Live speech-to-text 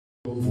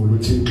Exodus.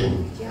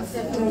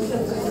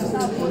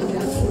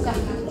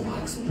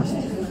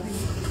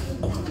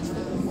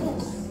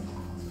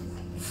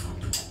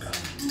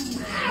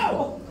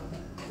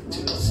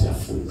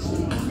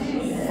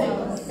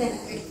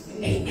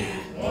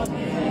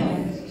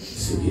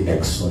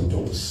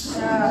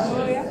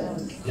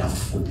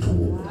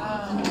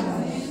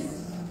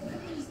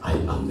 I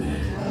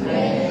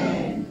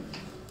amen.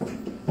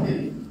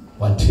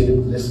 What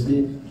team? Let's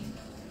be.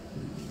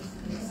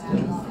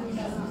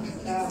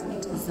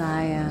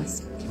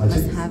 Desires.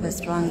 Must have a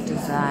strong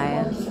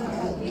desire.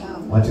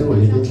 What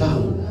will you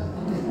become?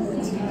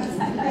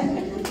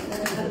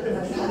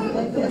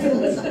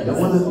 The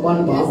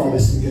one Baba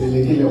was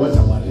singing what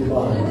about you?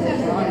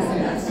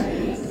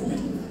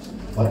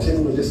 What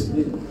team will this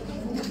be?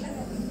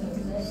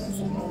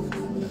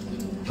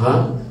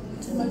 Huh?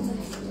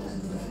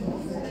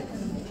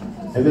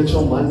 Every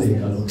time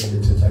Monday, I look at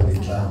it and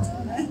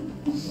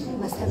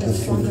Must have a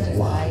strong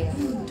desire.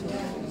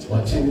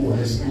 what team will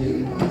this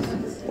be?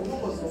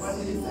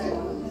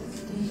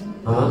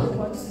 Huh?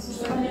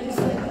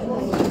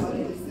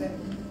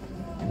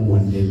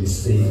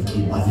 Uneliseki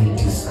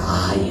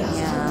banesaya.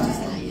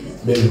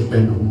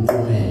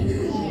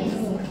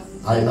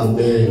 I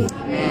amen.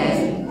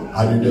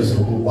 Alindeze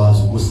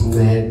ukwazi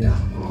ukusinceda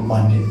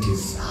ukuba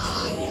nedesire.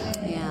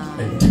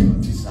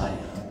 Desire.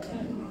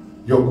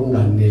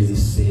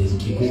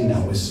 Yokunganeliseki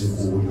kwindawo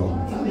esikuyo.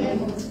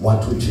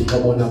 Wathi uThixo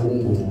bona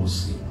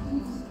kungozi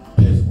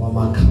phezu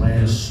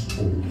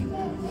kwamaKristu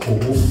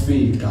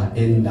ukufika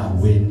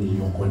endaweni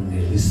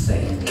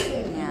yokuneliseka.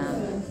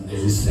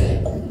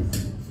 Neliseko.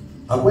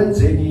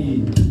 Akwenzeki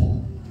into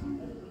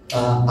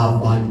xa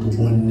abantu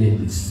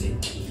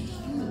bonelisekile.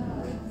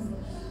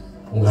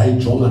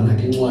 Ungayijonga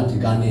nakincwadi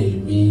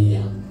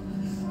kaNehemiya.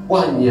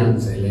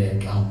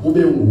 Kwanyanzeleka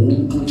kube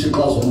ngumuntu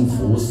uThixo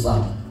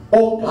azomvusa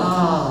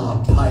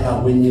ongaphaya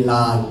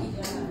kwenyilali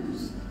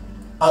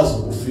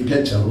azokufika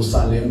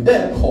eJerusalem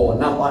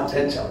bekhona abantu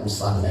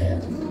eJerusalem.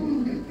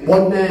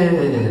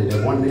 Bonele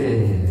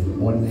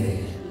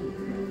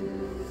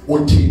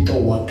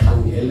uThixo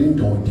wakhangela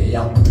indoda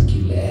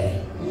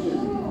eyaphukileyo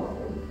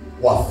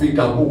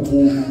wafika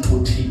kumuntu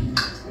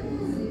uThixo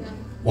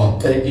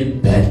wabeka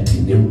ibhedi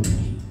nemduli.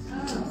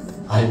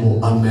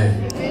 Hayibo amen.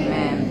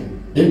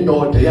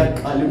 Indoda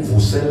yaqala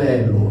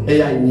imvuselelo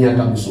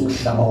eyanyakamisa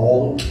umhlaba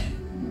wonke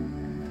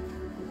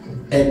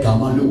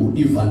egama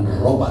Evan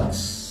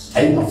Roberts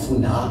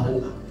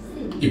ayingafundanga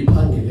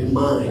iphangele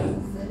eMaya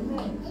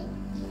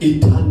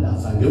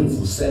ithandaza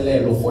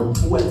ngemvuselelo for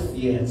 12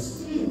 years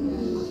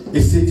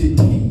isithi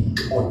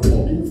Thixo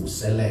othoba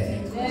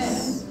imvuselelo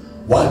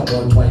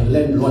wagxothwa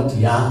yilandlord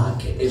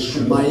yakhe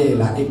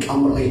eshumayela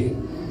ekamreni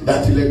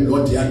that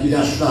landlord yakhe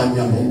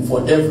iyahlanya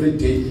for every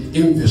day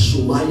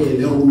imvishumayela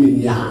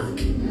erumini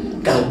yakhe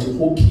kanti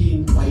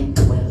ukhintwa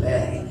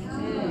ithwele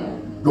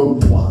lo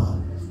mthwalo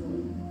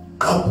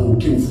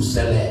qabuka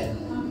imvuselelo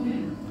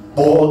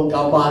bonke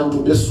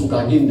abantu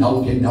besuka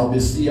indawo ngendawo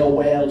besiya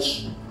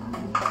Welsh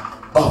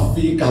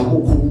bafika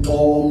kumuntu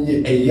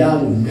omnye a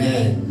young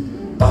man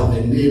by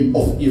the name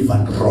of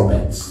Evan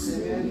Roberts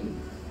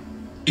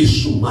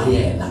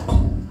ishumayela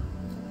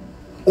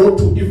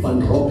uthi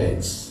Evan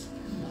Roberts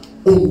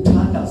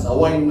umthandaza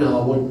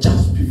wayinawo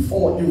just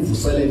before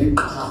imvuselelo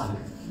iqala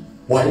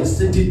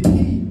wayesithi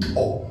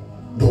Thixo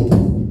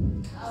ndobu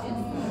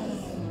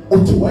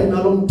uthi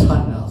wayinalo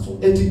mthandazo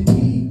ethi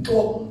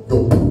Thixo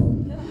ndobu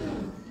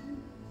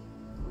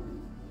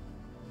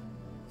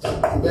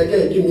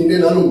yaqhubekeka imini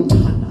nalo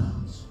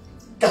mthandazo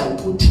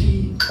kanti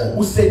uThixo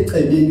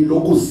usecebeni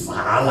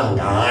lokuzala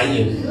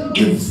ngaye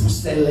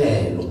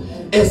imvuselelo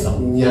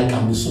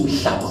ezamnyakamisa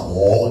umhlaba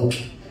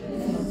wonke.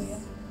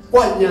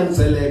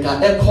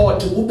 Kwanyanzeleka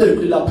ecourt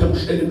kubekwe lapha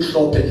emhleni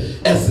mhlophe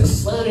as a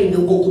sign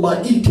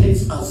yokuba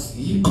icase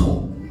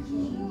azikho.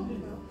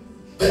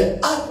 The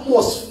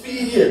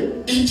atmosphere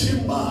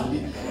ichimbali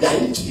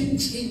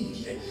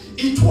yayitshintshile.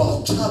 It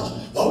was charged.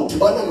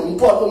 Wawudibana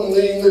nomntwana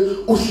omncinci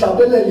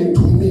uhlabelela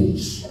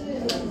indumiso.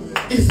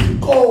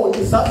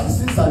 Izikole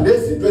zasisiza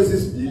nezinto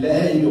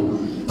ezizibileyo.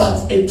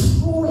 That's a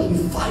true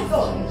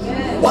revival.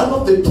 One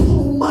of the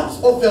true marks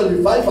of a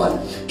revival,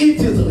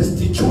 it is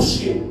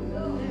restitution.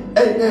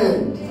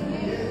 Amen.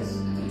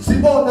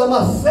 Sibona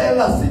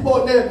amasela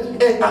sibone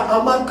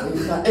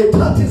amagqirha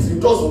ethatha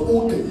izinto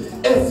zobuqi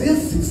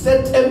ezizise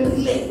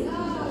tempileni.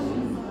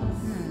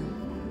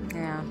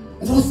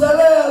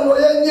 Mvuselelo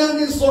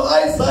yenyaniso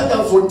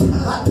ayizanga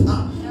zothatha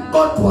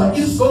kodwa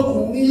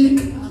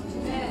izokunika.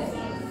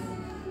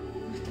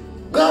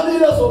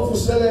 Ngamile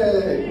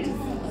zomvuselelo.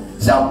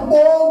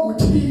 Siyambonga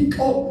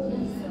uThixo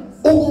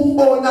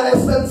ukumbona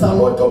esenza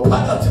lonto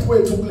phakathi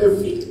kwethu kule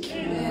viki.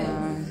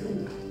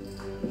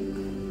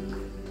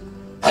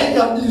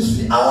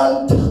 Ayingabizwi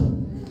altar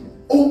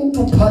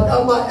umuntu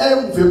phakama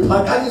emve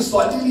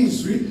phakanyiswa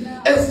ilizwi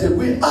eze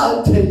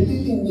kwi-altar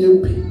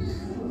lilinyembe.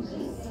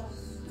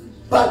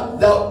 But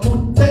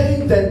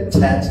today the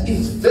church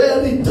is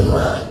very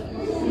dry.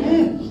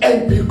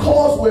 And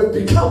because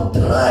we've become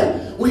dry,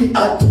 we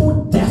are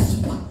too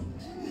desperate.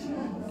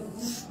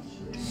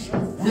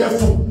 We have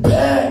to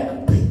beg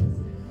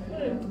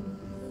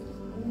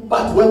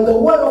But when the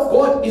word of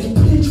God is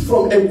preached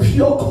from a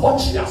pure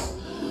conscience,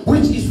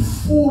 which is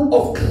full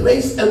of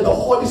grace and the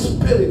Holy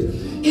Spirit,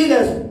 it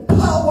has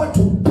power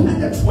to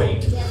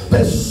penetrate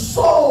the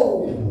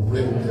soul.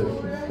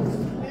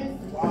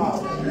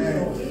 Wow.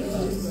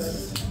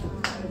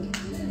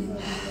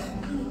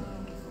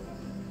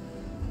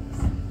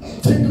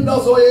 Thina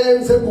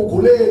uzoyenza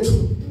egugu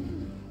lethu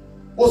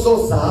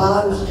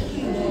uzozala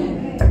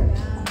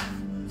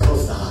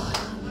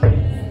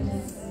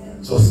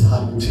Thixo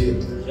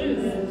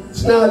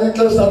sinalo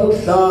ixesha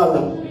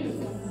lokudlala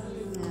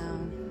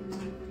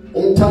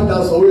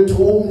umthandazo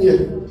wethu umnye.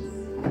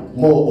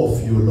 More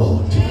of you,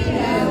 Lord.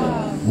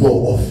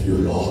 More of you,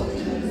 Lord.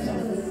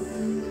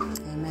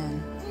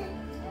 Amen.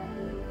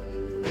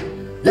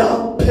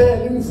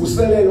 Yaphela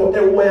imvuselelo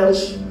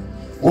eWelsh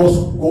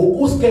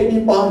ngokusike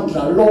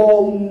ibandla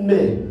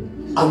lome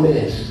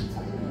amehlo.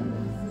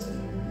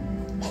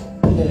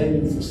 Phela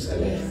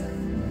imvuselelo.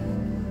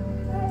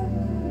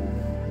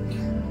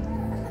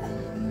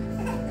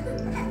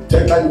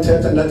 And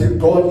that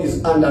God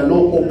is under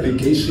no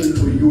obligation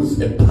to use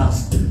a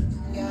pastor.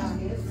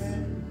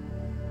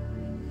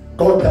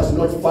 God does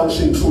not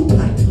function through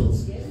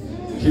titles.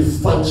 He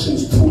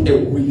functions through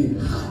a willing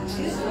heart.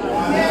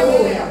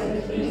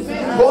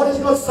 God is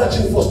not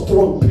searching for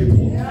strong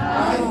people,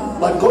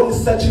 but God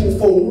is searching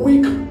for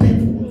weak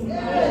people.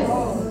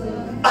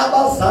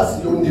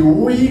 Abazazi only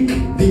weak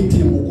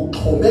didimu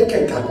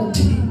kuxhomekeka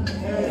kuThixo.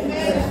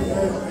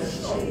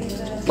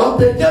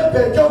 Mabheke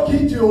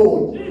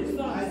Gideon.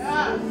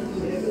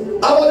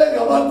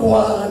 Abalenga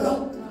bagwala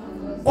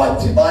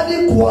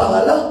kwadibana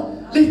igwala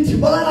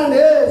lidibana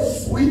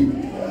nezwi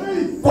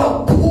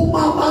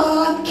kwaphuma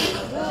amandla.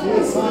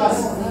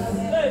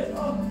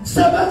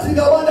 Sebenza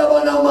ngabantu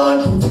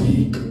abanamandla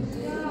uThixo.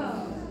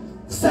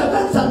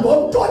 Sebenza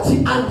ngomuntu othi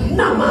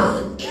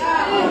andinamandla.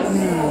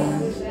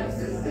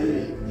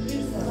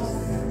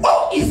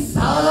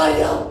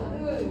 Isaya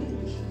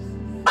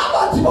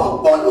abathi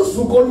babona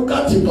usuku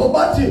olukaThixo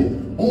bathi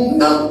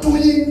mnantu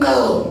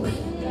yinqambi.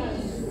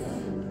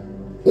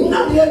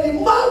 Ungamyeni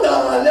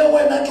mangale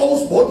wena xa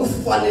uzibona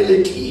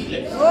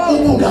ufanelekile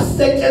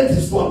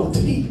ukungasetyenziswa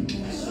nguThixo.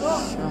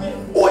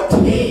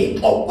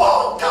 uThixo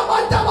bonke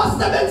abantu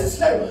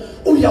abasebenzisileyo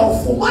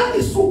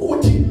uyawufumanisa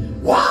ukuthi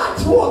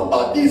wathi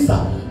wababiza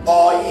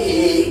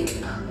oyika.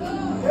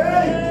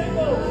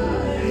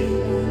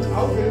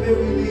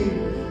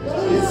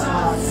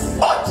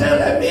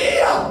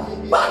 Jeremiah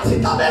bathi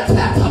xa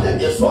bethetha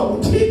bebizwa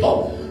nguThixo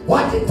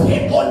wathi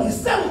Thixo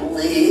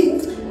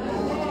ndisemncinci.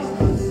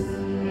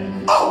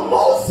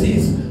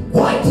 Moses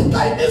wathi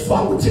xa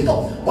ebizwa nguThixo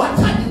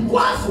wathi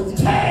andikwazi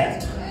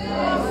ukuthetha.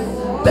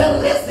 The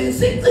reason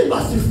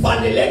sicimba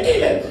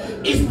sifanelekile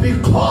is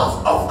because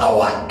of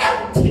our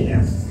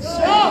emptiness.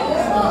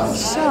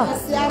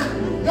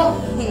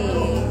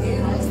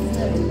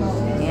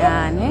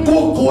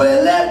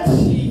 Kugcwele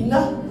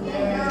thina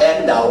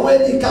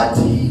endaweni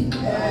kaThixo.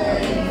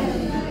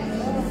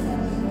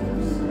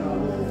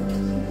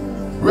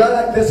 We are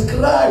like the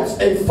scribes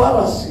and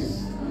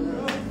Pharisees,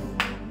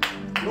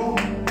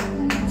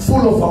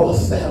 full of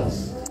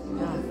ourselves.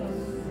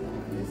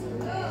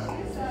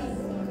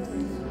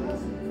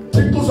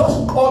 Thixo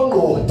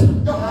sasiqongqotha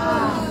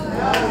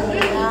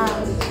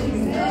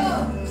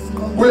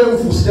kule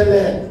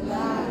mvuselelo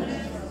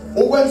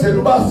ukwenzela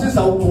uba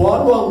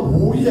sizawugcwalwa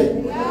nguye.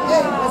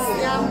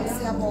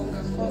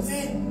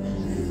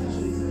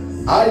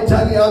 Hayi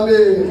thani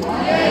amen.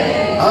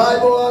 Hayi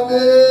bo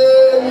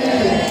amen.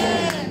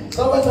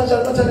 Sabathatha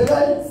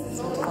bathandekayo.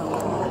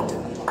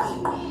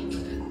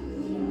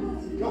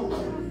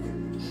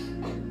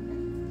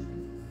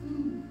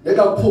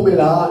 Leka kuphume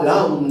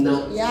la mna.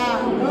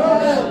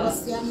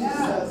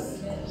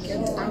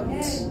 Get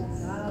out.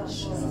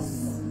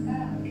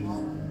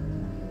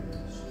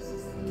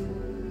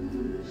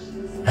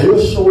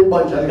 Ayosho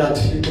ibandla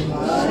likaThixo.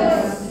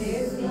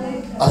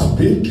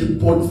 Asibheke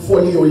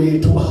iportfolio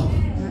yethu apha.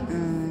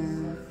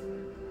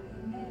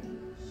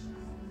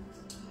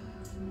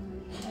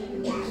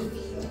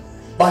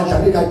 Bandla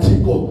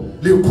likaThixo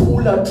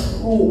likhula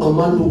through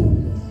amalungu.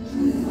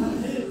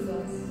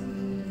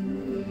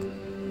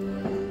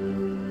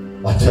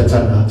 Wathetha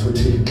nathi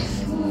uThixo.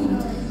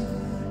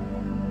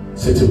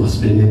 Sithi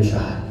masibe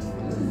nendlala.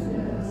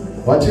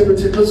 Wathi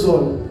uThixo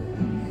zona.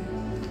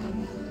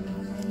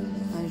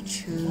 I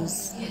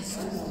choose. Yes.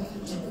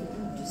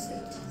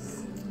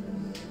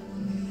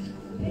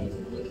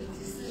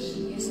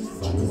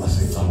 Bantu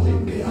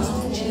basecaweni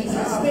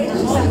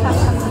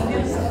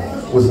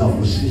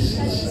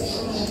uzawushisa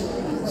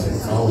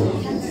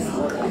secaweni.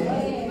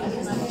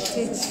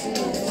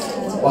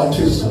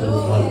 Wathi zona.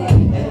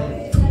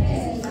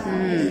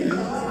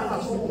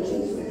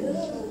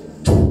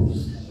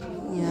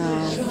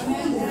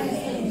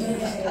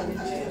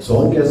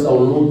 Zonke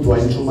sawuludwa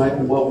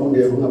intshumayelo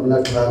kwakungeke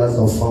ungamnaxhala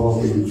zawufaka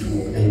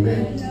ku-YouTube.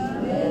 Amen.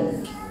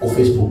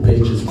 Facebook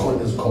pages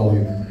khona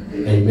ezikhoyo.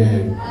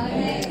 Amen.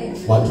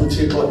 Wathi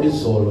uThixo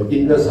izolo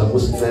into eza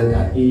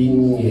kusinceda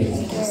inye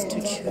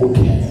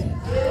kuphela.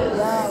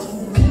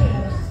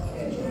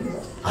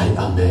 Hayi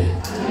amen.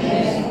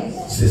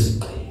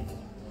 sisigqibo.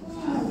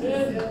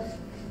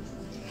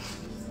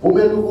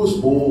 Kumele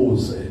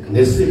ukuzibuze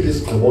nesiphi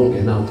isigqibo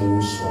ongena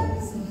kuso.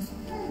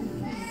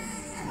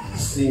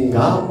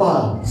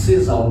 Singaba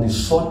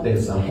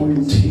sizawunisondeza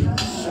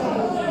kuThixo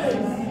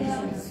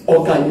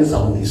okanye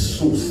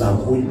izawunisusa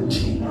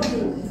kuThixo.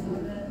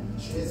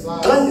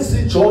 Xa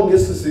ndisijonge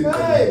esi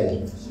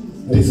sigqibo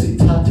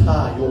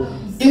ndisithathayo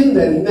in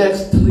the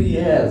next 3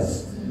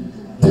 years,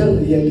 the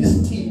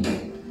realistic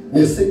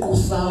nesiqu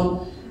sam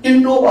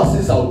inoba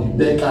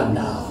sizawundibeka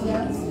ndawo.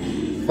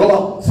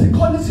 Ngoba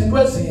zikhona izinto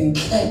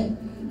ezintle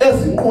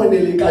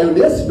ezinqwenelekayo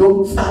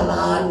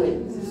nezinomtsalane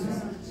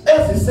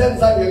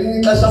ezisenza ngelinye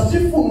ixesha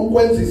sifuna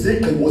ukwenza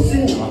izigqibo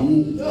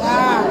singxamile.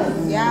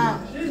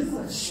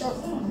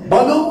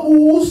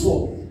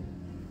 Banombuzo,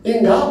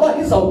 ingaba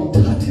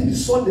izawundithatha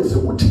indisondeze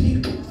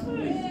kuThixo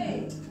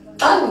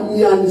xa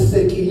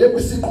ndinyanisekile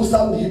kwisiqu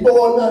sam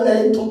ndiyibona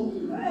le nto?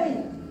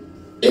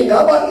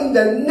 Ingaba in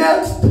the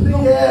next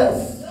 3 years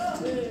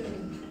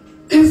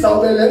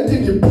izawube le nto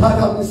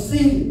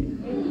ndiphakamisile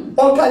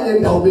okanye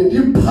ndawube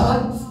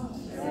ndiphantsi?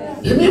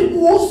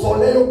 Yimibuzo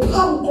leyo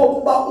phambi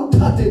kokuba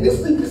uthathe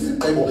nesiphi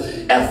isigqibo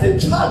as a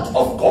child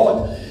of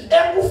God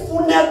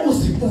ekufuneka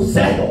uzibuze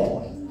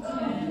yona.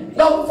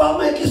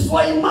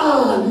 Nawufamekiswa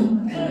imali,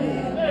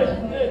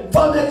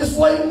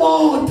 famekiswa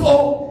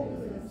imoto,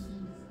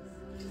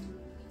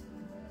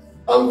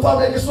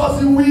 amfamekiswa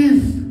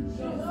ziwifi,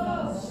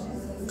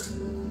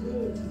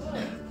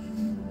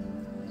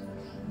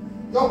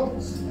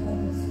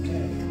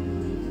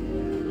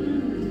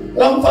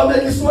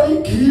 namfamekiswa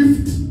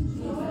igift.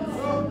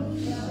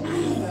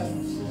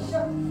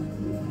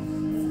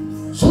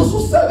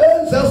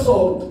 Sususebenze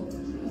zonke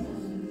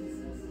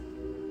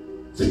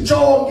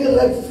zijonge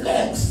red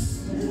flags.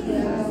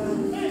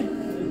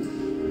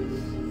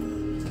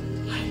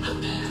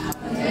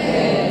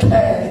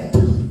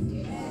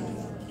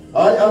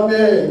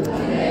 Amen.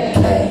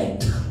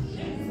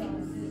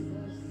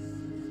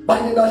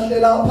 Banye bahle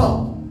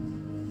lapha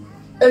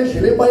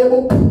endleleni baye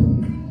bophuma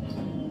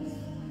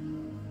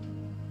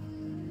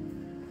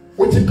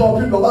uthi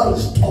qophi noba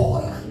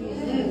restore.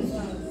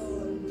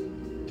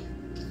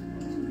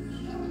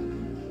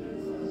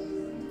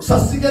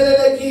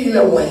 Usasikelelekile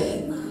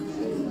wena,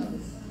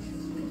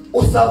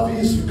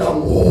 usaviswe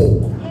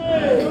kangoku.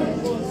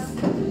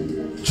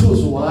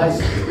 Choose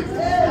wisely.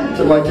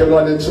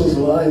 Makhelwane, choose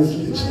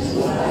wisely.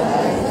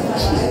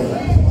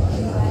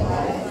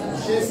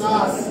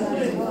 Jesus.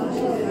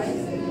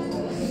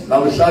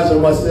 Namhlanje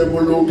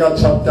masebuluka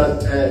chapter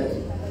 10.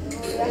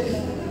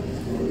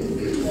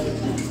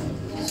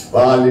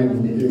 Bali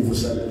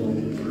imvuselelo.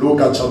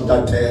 Luka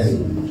chapter 10.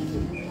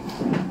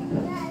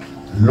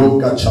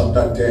 Luka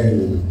chapter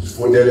 10.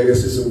 Sifundele ke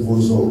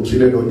sisimvuzo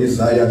uthile no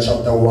Isaiah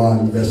chapter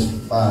 1 verse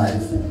 5.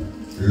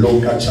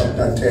 Luka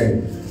chapter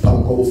 10.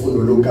 Phambi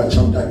kokufunda Luka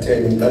chapter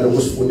 10 ngicela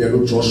ukusifundela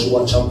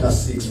uJoshua chapter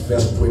 6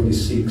 verse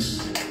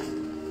 26.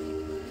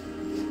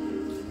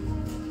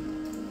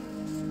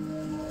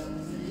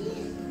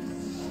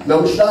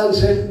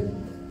 Namhlanje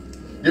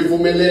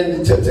ngivumeleni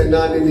nithethe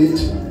nani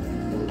nithi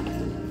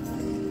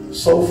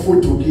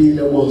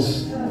sowufudukile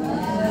mos.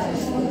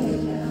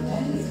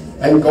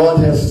 And God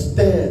has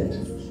stirred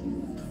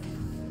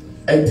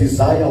a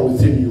desire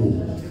within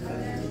you.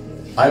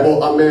 I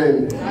will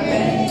amen.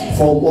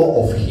 For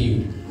more of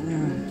Him.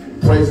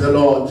 Praise the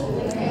Lord.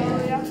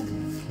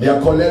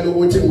 Ngiyakholelwa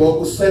ukuthi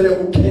ngoku sele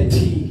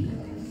ukhethile.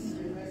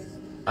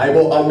 I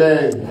will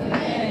amen.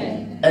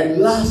 And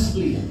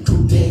lastly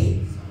today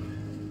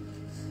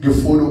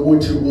ngifuna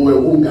ukuthi kuwe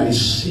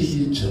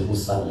ungayishiyi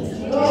Jerusalem.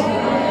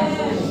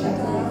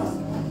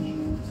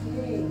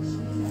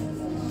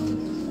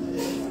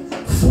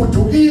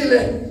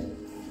 Fudukile.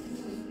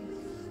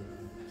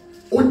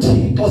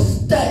 uThixo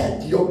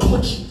stirred your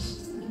conscience.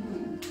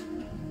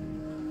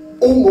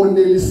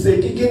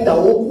 Ungoneliseki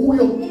kindawo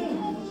kuyo.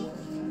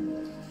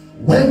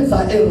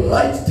 Wenza a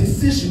right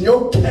decision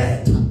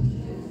yokhetha.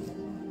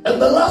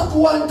 And the last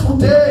one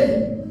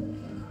today,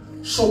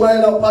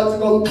 shumayela phansi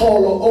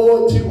komxholo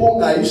othi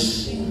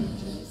ungayishi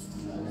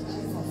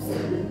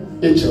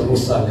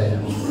eJerusalem.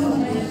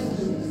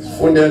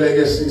 Fundele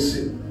ke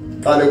sisi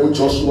qale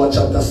kuJoshua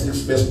chapter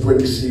 6 verse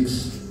 26.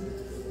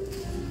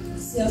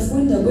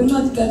 Siyafunda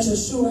kwincwadi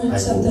kaJoshua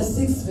chapter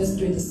 6 verse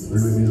 26.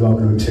 Ulwimi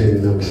lwami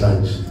lutheni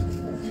namhlanje?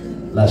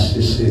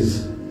 Lashishisa.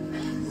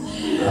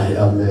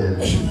 Amen.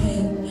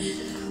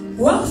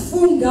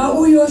 Wafunda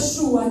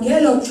uYoshua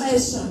ngelo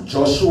xesha.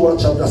 Joshua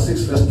chapter 6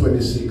 verse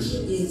 26.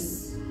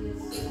 Yes.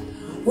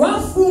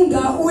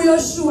 Wafunga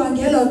uYoshua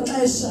ngelo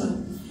xesha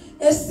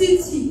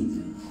esithi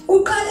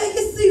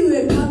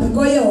uqalekisiwe phambi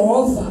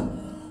koYehova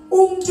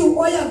umuntu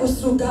oya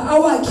kusuka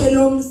awakhe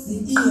lomzi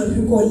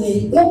iYeriko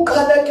le.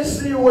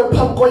 Uqalekisiwe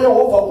phambi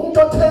koYehova umuntu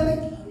otheni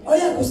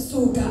oya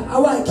kusuka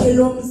awakhe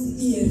lomzi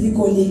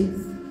iYeriko le.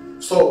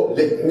 So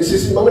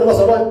nisisi mama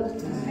bazalwane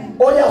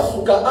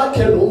oyasuka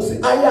akhe lomzi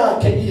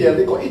ayakhe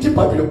iYeriko ithi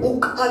iBhayibheli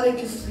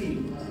uqalekisiwe.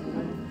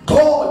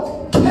 God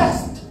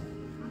cast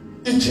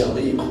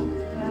iJeriko.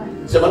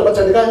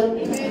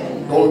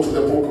 Go to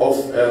the book of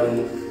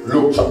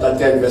Luke chapter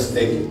 10 verse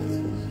 30.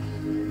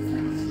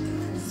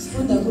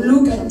 sifunda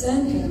kuLuka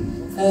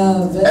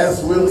 10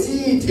 As we'll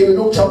read in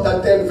Luke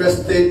chapter 10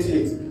 verse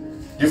 30,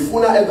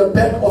 ndifuna at the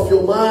back of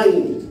your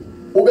mind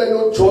ube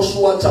no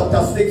Joshua chapter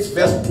 6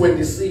 verse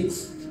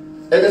 26.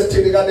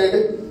 Ebesithini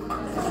kanene?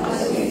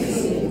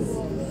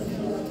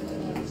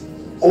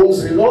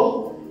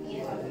 Umzilo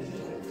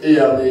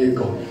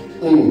iyabiko.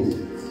 30.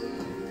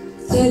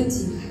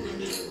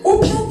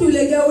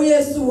 Uphenduleke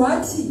uYesu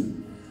wathi,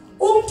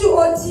 umuntu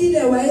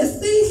othile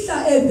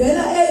wayesihla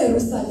evela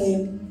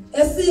eYerusalem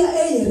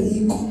esiya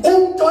eYeriko.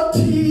 Umuntu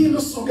othile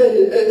usuke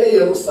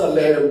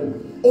eYerusalem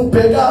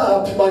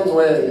ubheka phi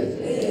bangcwele?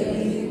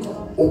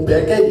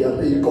 Ubheke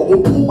eYeriko,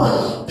 uphuma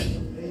phi?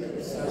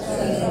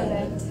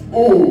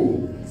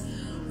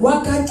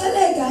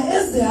 Wagaxeleka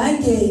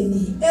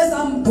ezihangeni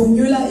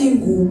ezambhunyula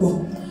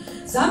ingubo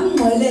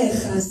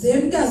zamngcweleha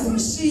zemka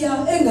zimshiya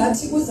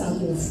engathi uza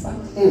kufa.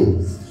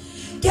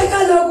 Ke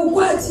kaloku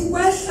kwathi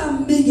kwehla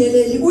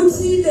mbingeleli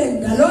uthile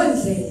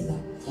ngalondlela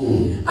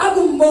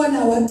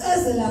akumbona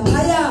wacezela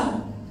phaya.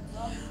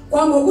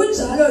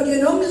 Kwangokunjalo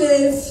ke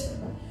nomlevi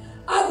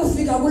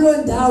akufika kuloo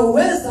ndawo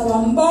weza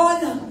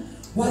wambona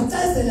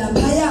wacezela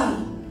phaya.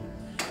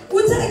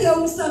 Uthe ke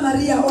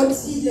umSamaria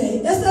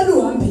othile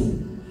eseluhambeni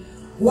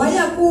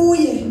waya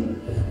kuye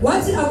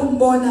wathi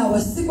akumbona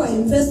wasikwa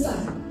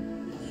imfesana.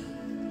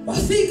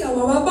 Wafika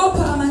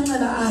wawabopha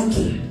amanxeba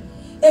akhe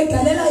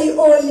egalela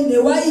ioli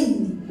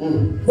newayini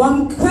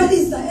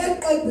wamkhwelisa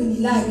eqegwini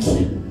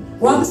lakhe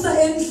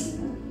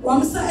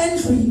wamsa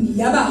endlwini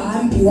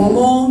yabahambi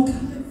wamonga.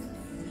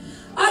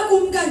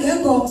 Akumka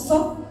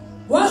ngengomso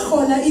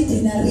wahola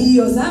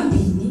idenariyo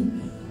zambini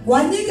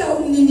wanika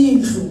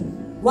umninindlu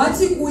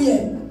wathi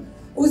kuye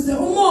uze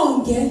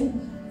umonge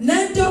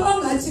nento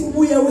ongathi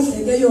ubuye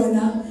udleke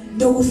yona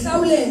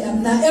ndokuhlawulela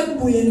mina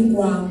ekubuyeni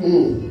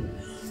kwami.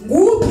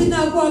 Nguphi na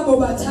kwabo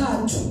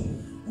bathathu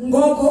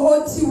ngoko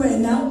othi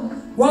wena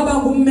waba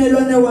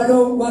ngummelwane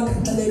walo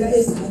wagaxeleka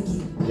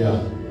ezihangeni?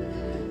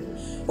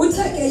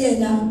 Utheke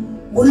yena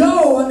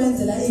ngulowo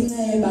wamenzela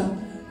inceba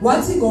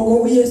wathi ngoko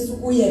uYesu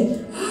kuye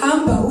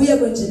hamba uye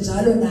kwenje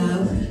njalo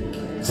nawe.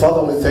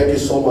 Father, we thank you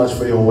so much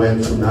for your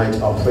word tonight.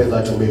 I pray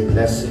that you may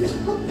bless it.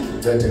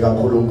 That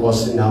kakhulu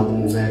Nkosi na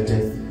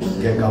uncede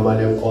ngegama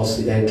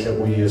lenkosi enhle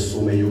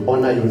kuYesu. May you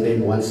honor your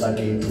name once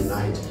again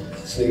tonight.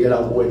 Sinikela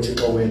kuwe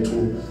Thixo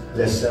wethu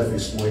le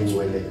service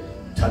moyingcwele.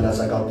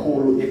 Thandaza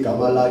kakhulu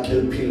igama lakhe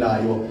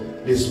eliphilayo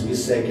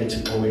lizwiseke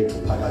Thixo wethu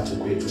phakathi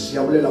kwethu.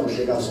 Siyabulela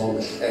mhlekazi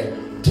omhle,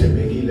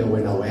 thembekile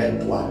wena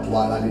wedwa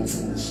dwala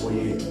lensindiso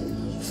yethu.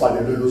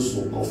 Fanele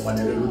lusuku,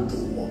 fanele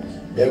ludumo.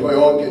 Beko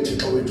yonke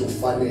Thixo wethu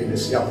ufanele,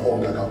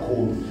 siyabonga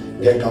kakhulu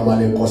ngegama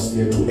lenkosi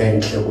yethu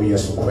enhle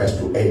kuYesu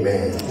Kristu.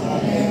 Amen.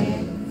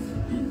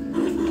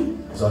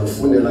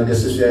 Zanifundela ke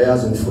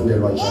sisiyayazi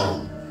nifundelwa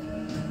njani.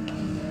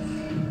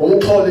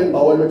 Umxholo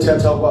imbawelo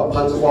uthetha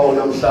kwaphansi kwawo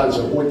namhlanje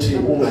uthi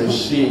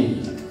ungayishiyi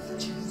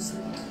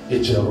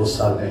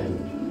iJerusalem.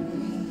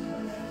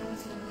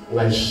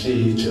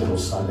 Ungayishiyi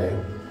iJerusalem.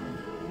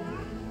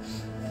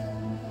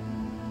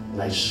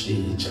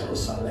 Ungayishiyi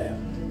iJerusalem.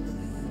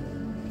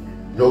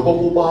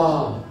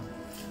 Nokokuba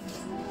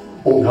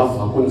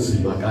ungava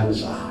kunzima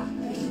kanjani,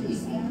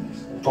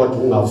 kodwa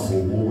ungavuki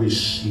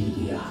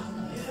ukuyishiya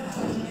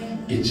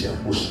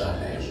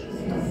iJerusalem.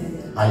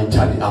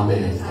 Ayithandi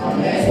amen.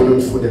 Funa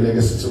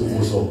ufundeleke sithi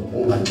umvuzo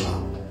ungancama.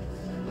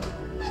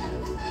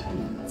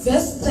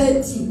 Verse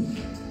 30.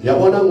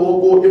 Yabona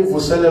ngoku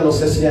imvuselelo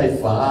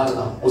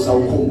sesiyayivala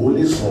uzawukhumbula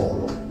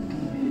izolo.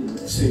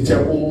 Sithe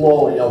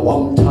umoya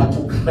wamthatha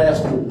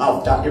uKristu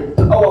after a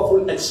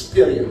powerful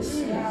experience.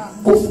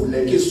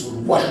 Kuvuleka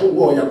izulu kwasho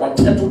umoya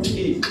kwathetha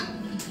uThixo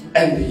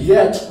and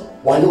yet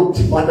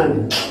wayodibana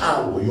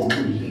nenhlango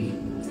yokulila.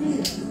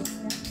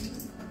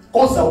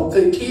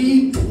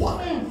 Kozawucekidwa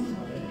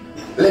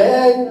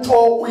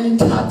lento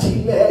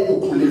uyithathileyo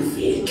kule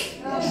veki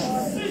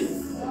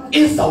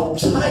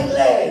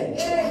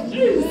izawuchallenge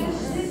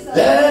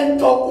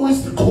lento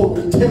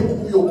uyisikhombithe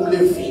kuyo kule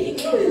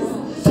veki.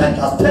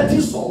 Thetha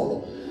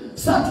izolo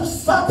sathi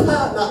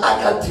uSathana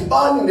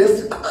akadibani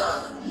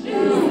nesiqalo.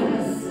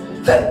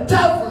 The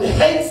devil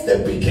hates the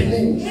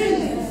beginning.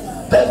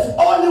 There's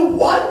only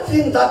one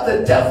thing that the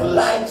devil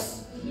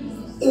likes.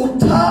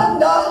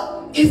 Uthanda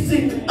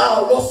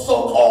isiqalo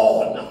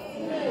sokona.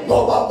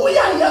 Ngoba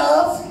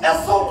uyayazi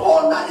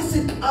esokona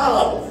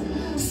isiqalo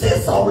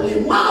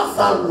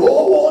sizawulimaza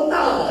lowo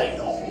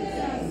nayo.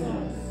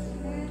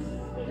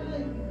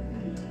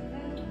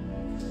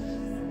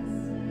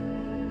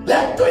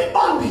 Lento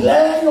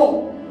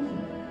ibambileyo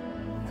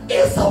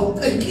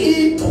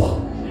izawucekidwa.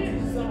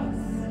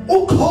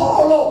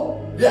 Ukholo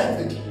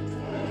luyacekidwa.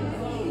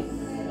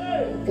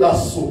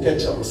 Nasuke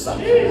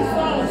eJerusalem.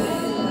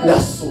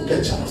 Nasuke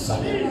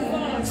eJerusalem.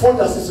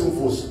 Funda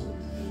sisimvuzo.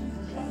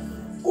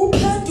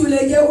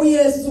 Uphenduleke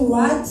uYesu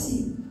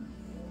wathi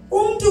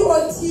umuntu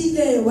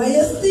othile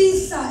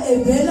wayesihla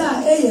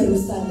evela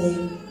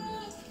eYerusalem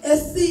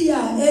esiya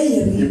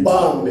eYeriko.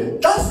 Ibambe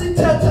xa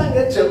sithetha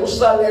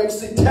ngeJerusalem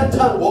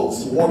sithetha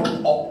ngomzi wonke.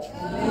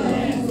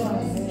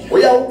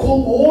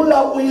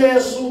 Uyawukhumbula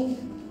uYesu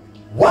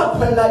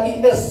wakhwela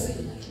iesi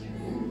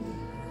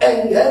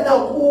engena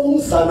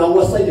kumzana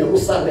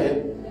waseYerusalem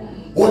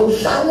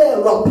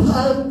udlalelwa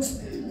phansi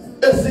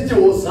esithi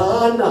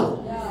Hosana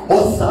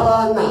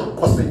Hosana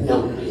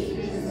kwasenyameni.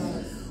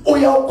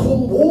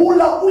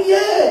 Uyakhumbula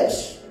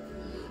uYesu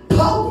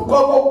phambi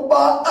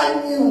kokuba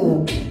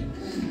anyuke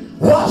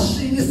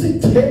washiya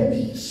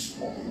isithembiso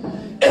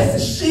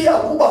esishiya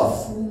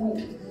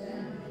kubafundi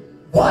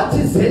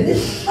wathi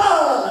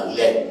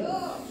zenihlale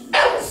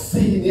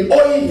emzini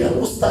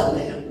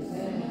oyiYerusalem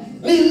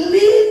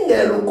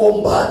lilinde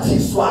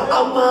ukombathiswa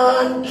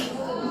amandla.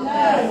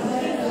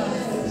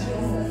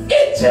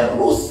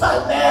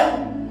 Jerusalem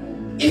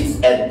is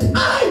a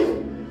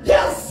time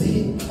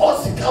yazinto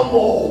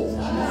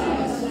zikamoya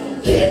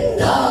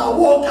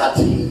indawo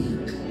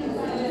kaThixo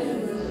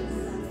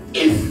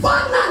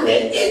ifana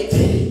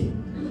ne-Eden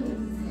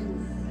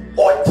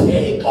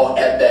uThixo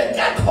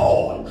ebeke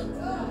khona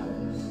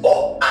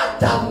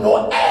u-Adam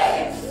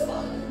no-Eva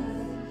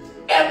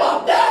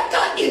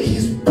ebabeka in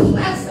his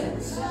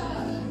presence.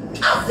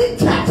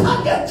 Asithetha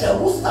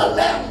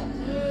ngeJerusalem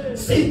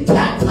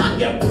sithetha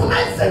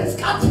ngepresence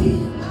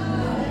kaThixo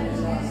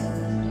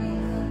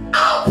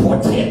apho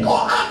Thixo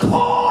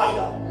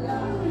akhoyo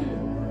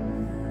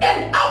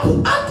and apho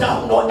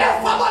Adam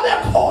no-Eva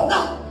babekhona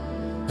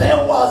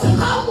there was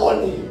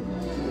harmony,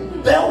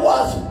 there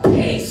was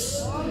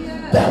peace,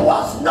 there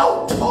was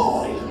no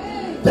toil,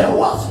 there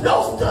was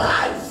no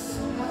strife.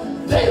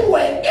 They were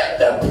in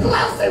the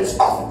presence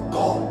of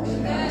God.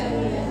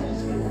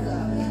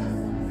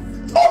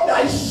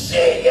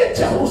 Ungayishiyi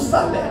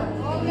Jerusalem.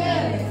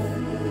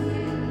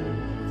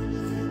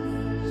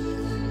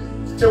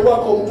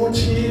 Kwakho umuntu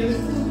uthile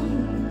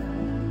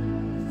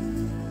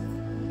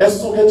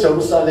esuka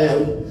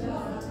eJerusalem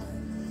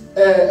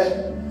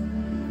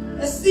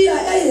esiya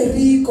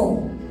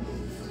eYeriko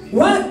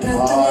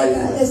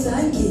wagaxeka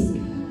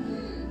ezangeni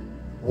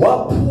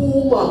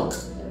waphuma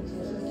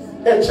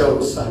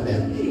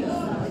eJerusalem.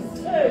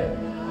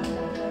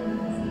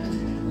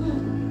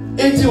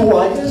 Ithi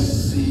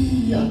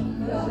wayesiya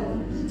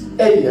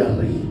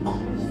eYeriko.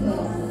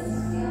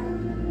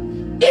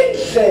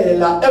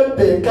 Indlela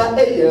ebheka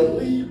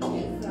eYeriko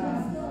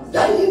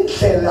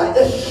yayindlela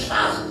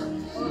ehlanga.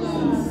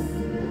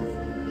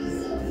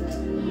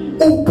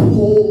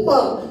 Uphuma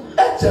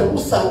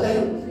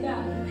eJerusalem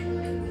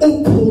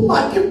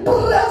uphuma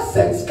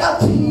kwipresence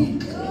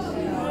kaThixo.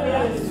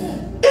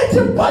 Ithi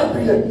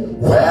iBhayibhile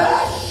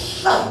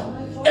wehla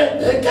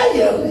ebheka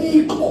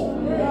eYeriko.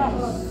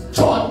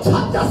 John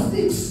chapter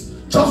 6,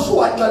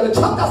 Joshua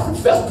chapter 6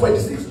 verse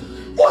 26.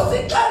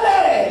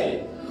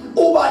 Usixelele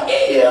uba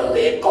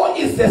iYeriko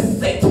is the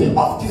city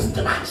of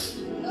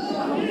destruction.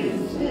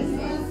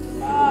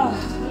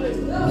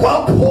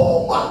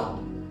 Waphuma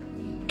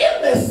in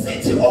the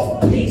city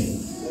of peace.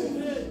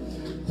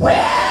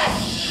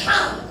 Wehla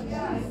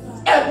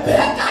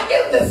ebheka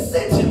in the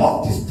city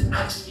of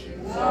destruction.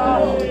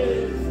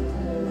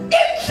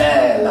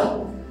 Indlela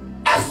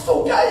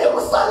esuka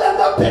eYerusalem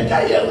ebheka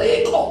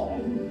eYeriko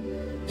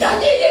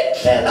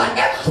yayiyindlela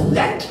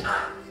edluleka,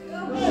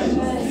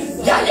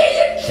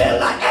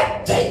 yayiyindlela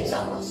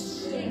dangerous,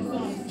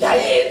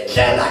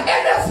 yayiyindlela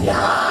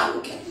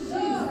enezihange.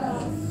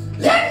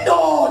 Le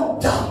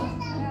ndoda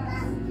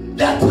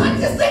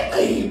yathatha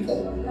isigqibo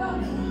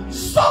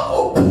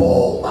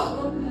sokuphuma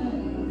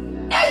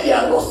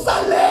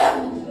eYerusalem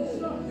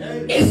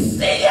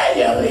isiya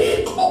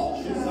eYeriko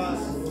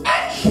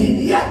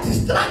endlini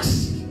ye-destruction.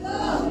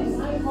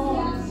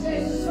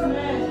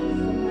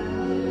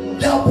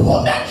 Yaphuma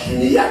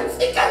endlini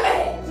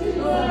yentsikelelo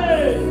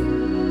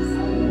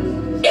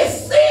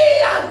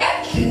isiya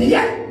endlini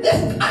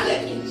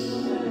yesiqalekiso.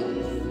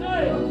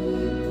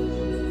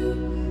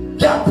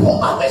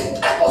 Yaphuma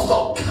kwisixeko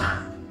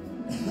sokukhala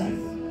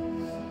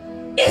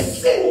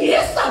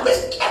isingisa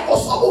kwisixeko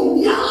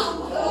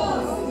sobumnyama.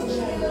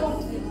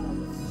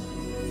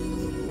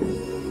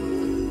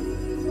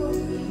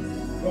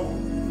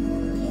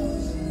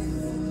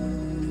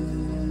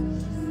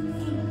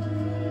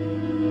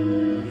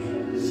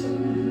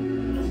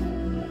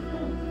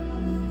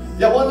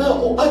 Yabona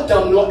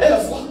uAdam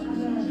no-Eva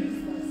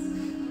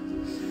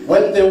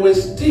when they were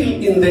still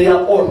in their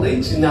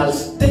original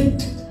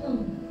state,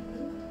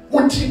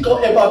 uThixo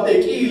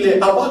ebabekile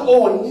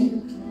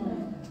abakoni,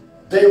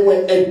 they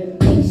were at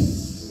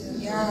peace.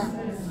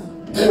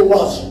 There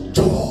was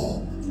joy.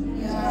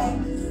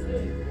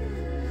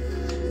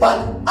 But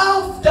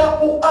after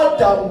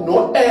uAdam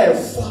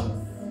no-Eva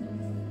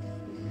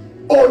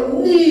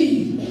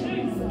only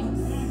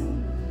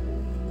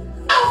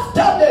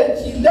after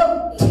the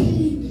left,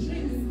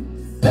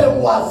 there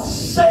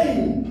was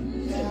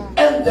shame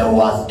and there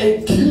was a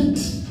guilt.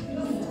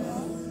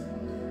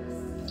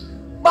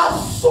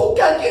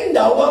 Basuka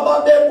indawo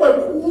ababekwe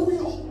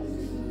kuyo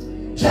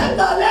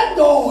njengale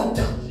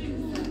ndoda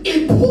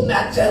iphuma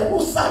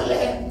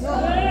eJerusalem.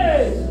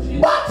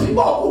 Bathi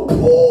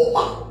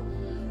bokuphuma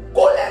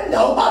kule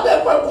ndawo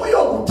babekwe kuyo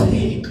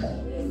kuThixo,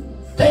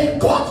 they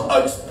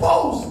got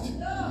exposed,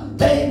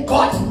 they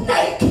got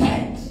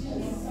naked.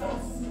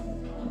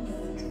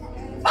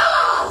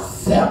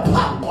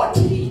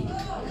 Sepakoti,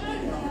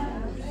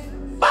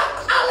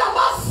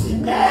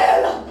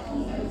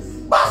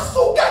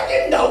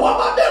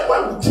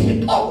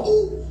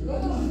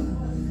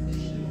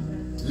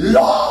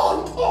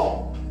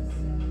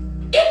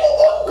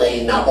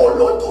 thina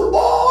oluntu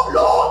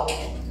lonke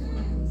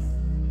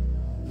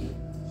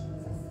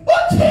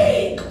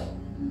uThixo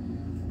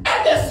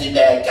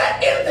ebesibeke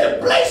in the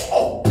place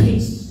of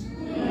peace,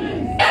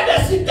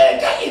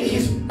 ebesibeke in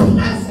his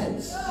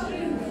presence.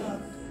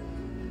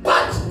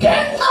 But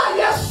ngenxa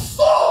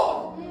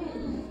yesono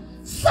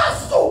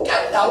sasuke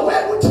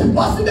endaweni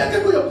uThixo asibeke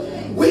kuyo,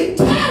 we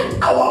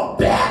turned our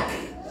back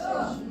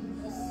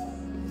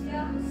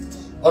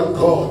on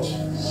God.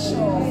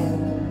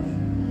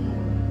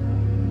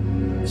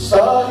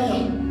 Saya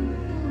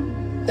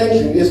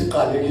endlini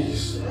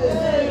yesiqalekiso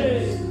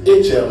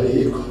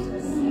eJericho.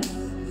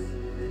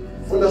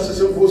 Funda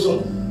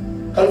sisembuzo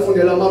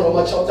kanifundela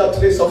amaroma chapter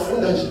 3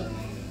 safunda nje.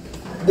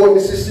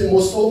 Bonisa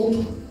isimo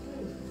somuntu.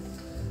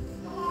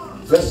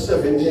 Verse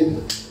 17.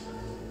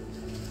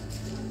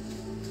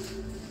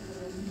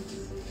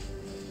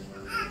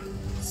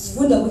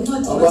 Sifunda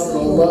kwincwadi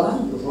yaseRoma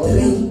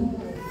 3.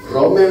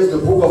 Romans, the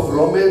book of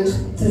Romans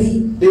 3.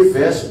 The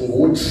verse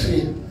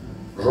 3.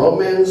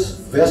 Romans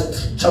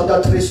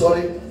chapter 3,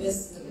 sorry.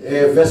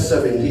 Verse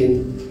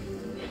 17.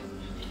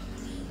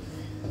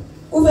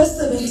 Verse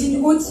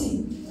 17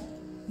 uthi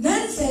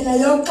nendlela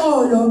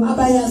yoxolo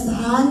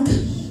abayazanga.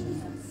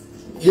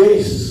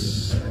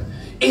 Yes.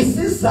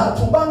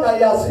 Isizathu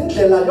bangayazi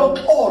indlela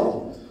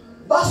yoxolo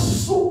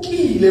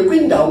basukile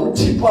kwindawo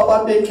uThixo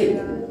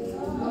ababekele.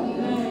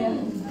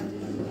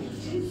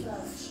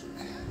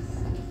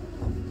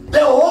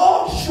 The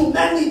whole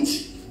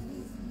humanity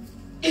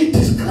is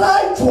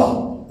described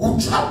in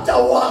chapter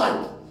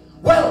 1,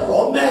 where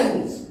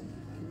Romans,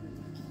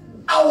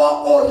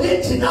 our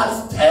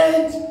original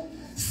state,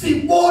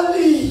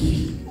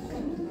 symbolic.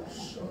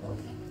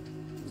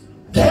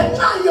 Then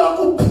you are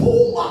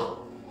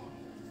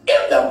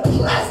in the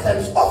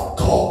presence of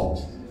God.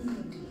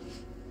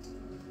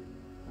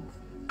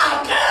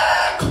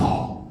 Akekho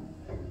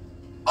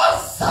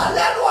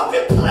ozalelwa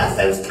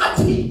kwi-presence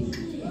kaThixo.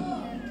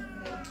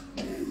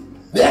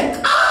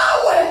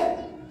 Nekawe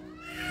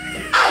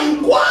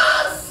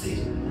ayikwazi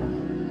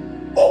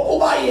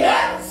ukuba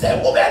yenze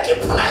ubeke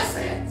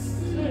i-presence.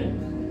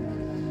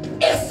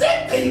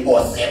 Isigqibo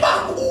siba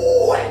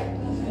kuwe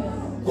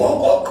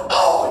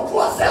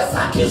ngokuqondwa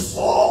zezakhe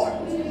izono.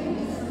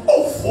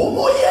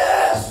 Uvuma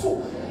uYesu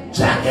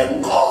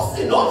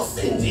njengenkosi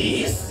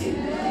nomsindisi,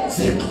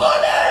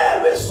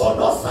 zixolelwe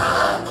izono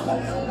zakho.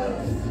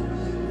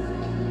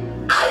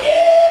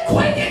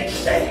 Ayikho enye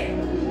indlela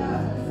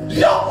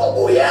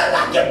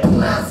yokubuyela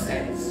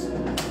nge-presence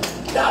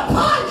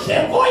ngaphandle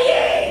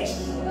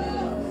koYesu.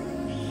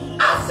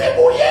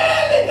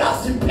 Asibuyele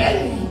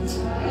ngazipeliti,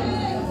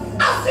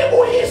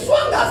 asibuyiswa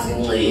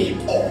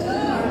ngazinxibo,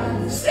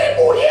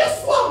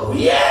 sibuyiswa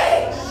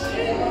nguYesu.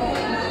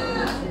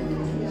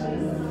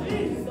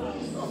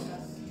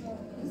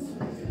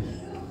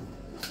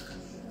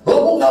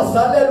 Ngoba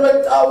ungazalelwe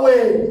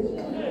ecaweni,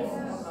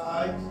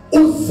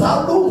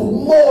 uzalwa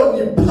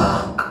ungumoni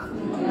phaka.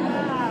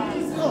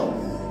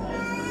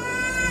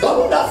 Ngoba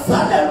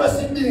ungazalelwe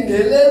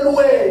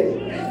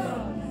esibingelelweni,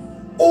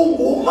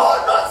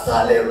 ungumoni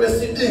ozalelwe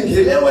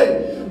esibingelelweni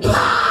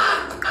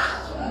phaka.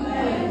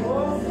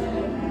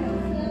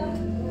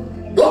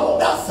 Ngoba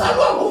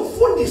ungazalwa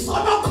ngumfundisi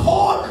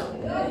onokhona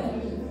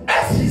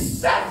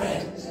esi-7,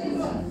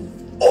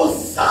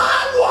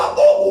 uzalwa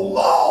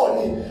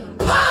ungumoni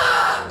phaka.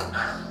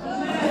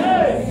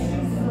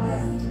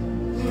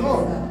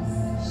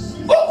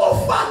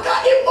 Ukufaka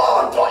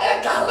imoto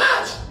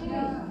egaraji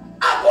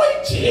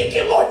akuyijiki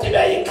imoto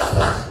ibe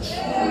yigaraji.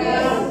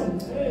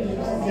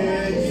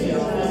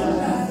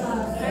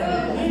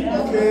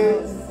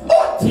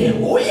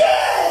 Udinga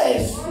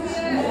uYesu.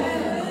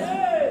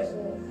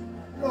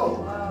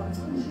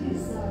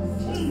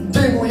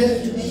 Udinga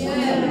uYesu.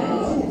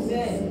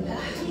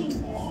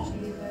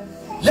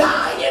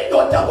 Yaye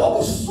indoda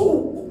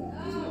ngobusuku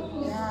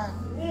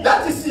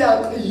ngathi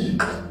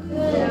siyaqika.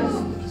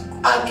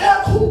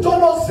 Akekho umuntu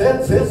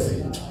onozenza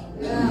izinto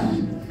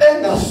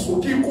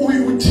engasuki kuye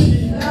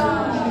uThixo.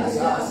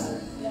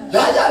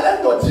 Yaya le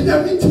ndoda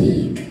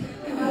inemithika.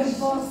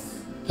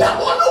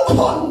 Yabona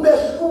ukhona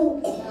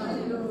umehluko.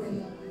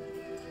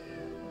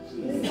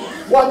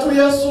 Wathi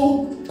uYesu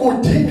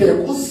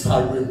kudingeka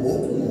uzalwe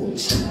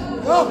ngokutsha.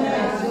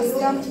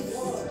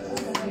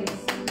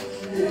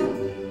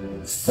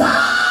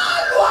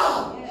 Salwa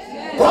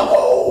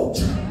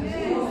ngokutsha.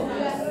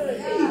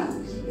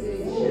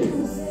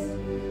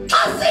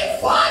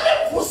 Asifane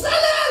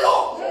mvuselelo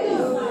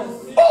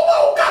uba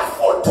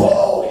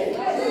ukafuthuki.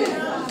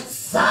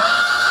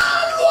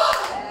 Salwa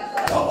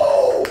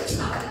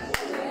ngokutsha.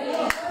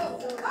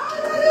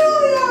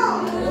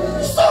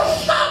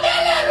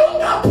 Sohlabelelo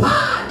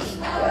ngaphandle,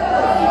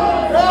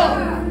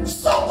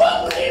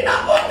 sokungqina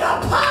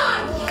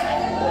ongaphandle,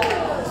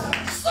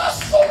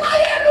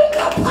 soshumayelo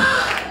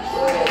ngaphandle.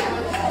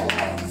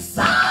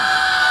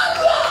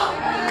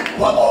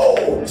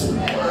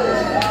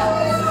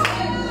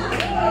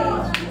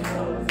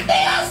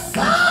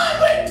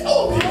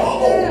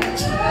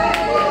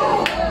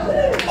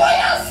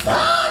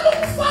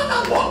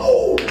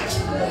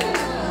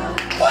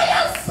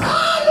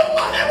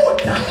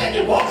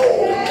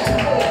 ngokutsha.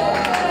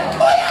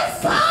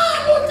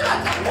 Uyazalwa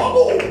utata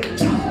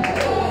ngokutsha.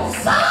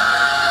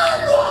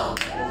 Zalwa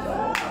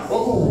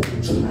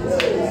ngokutsha.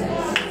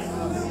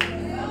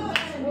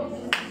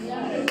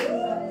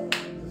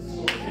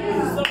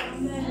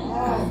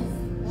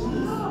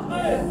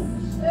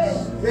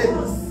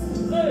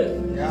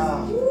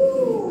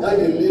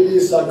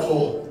 Yangililisa kho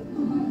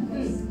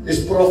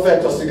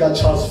isiprofeto sika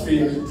Charles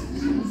Field.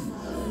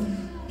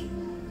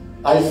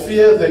 I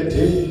fear the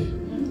day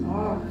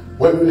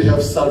when we'll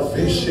have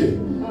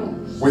salvation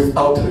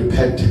without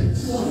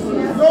repentance.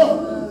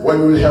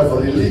 When we'll have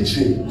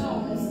religion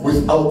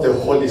without the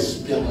Holy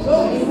Spirit.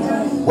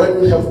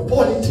 When we'll have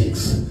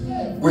politics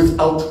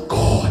without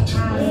God.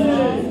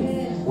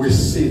 We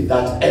see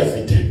that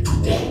evident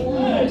today.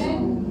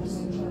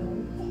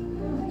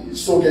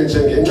 So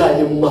ngenxa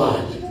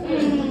yemali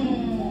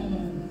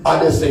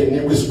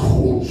abeseyinikwa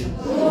isikhundla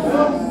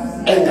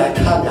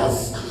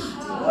engakhangaza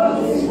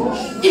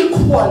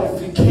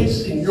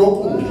iqualification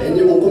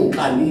yokungena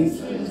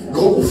kokumqalisa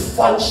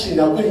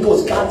lokufunctiona kwinto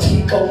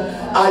zikaThixo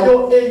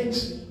ayo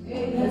age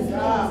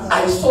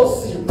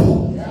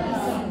ayisosipho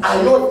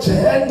ayo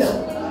gender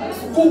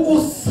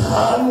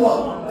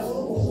kukuzalwa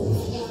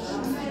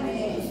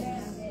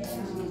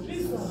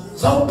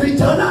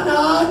zawubhidana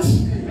nathi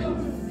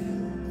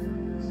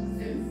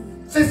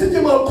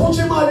sisithi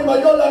makhutshwa imali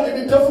mayolanda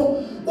imiphefumulo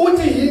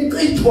uthi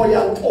yinkcitho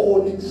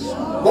yantoni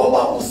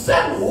ngoba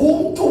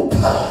usengumntu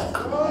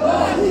phaka.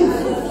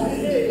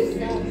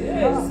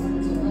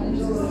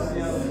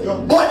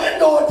 Bona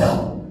indoda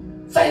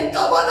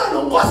sayixabana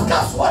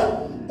nonkosikazi wayo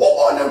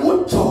ubone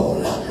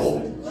ngujola lo.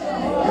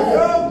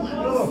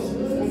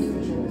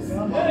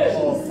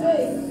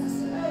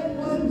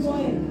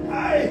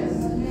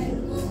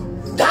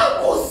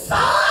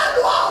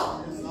 Ndakuzalwa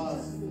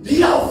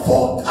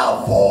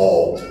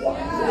ndiyavokavokwa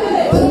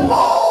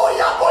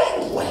umoya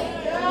oyingcwele.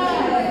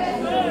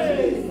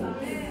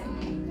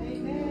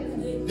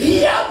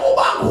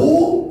 Ndiyakuba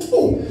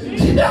ngumntu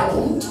ndibe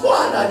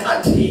ngumntwana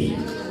kaThixo.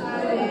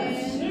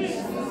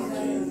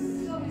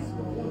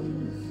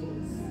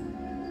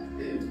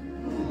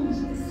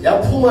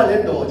 Yaphuma le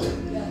ndoda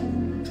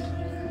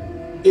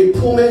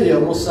iphume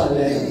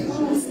eYerusalem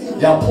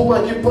yaphuma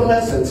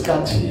kwipresence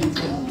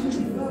kaThixo.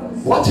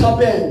 What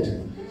happened?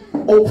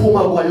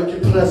 Ophuma kwayo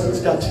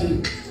kwipresence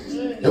kaThixo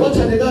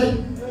yabathandekayo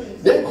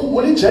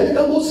nekhumbula ijeni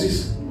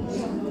kaMoses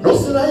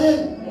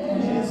noSirayeli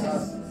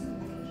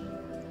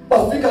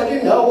bafika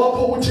kindawo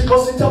apho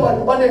uThixo sithi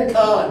abantu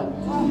banenkani.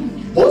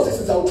 Moses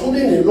sizawuthuma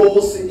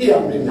ingelosi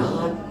ihambe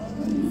nani.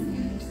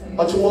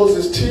 Bathi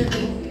Moses, Thixo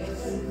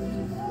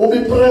ubi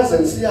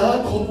presence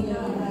yakho.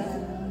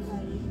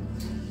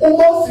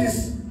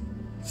 uMoses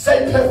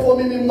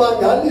seyiperforma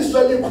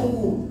imimangaliso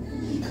emikhulu.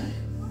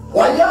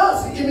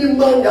 Wayazi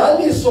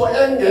imimangaliso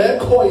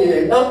engekho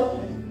yena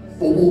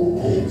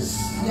ubukhosi.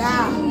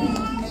 Yeah.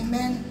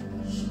 Amen.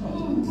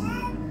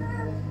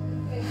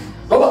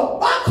 Ngoba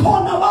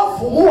bakhona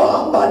bavuma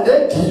uhamba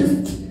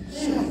negift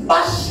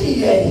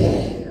bashiye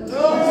yena.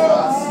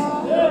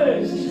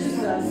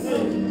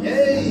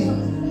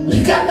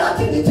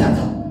 Likanathi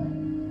nithatha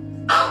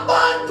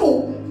abantu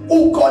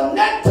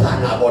uconnecta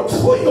nabo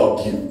through your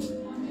gift.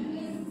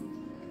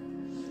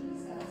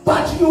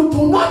 But you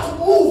do not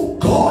move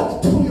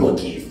God through your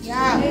gift.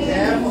 Yeah.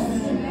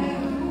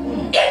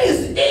 It is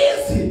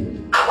easy.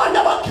 Abantu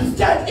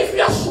abagifted if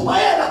you are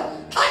shumayela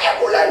xa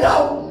ekule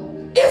ndawo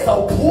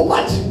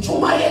izawuphuma nje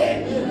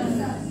intshumayelo.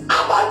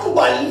 Abantu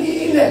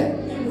balile.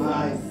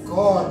 My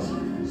God.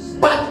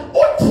 But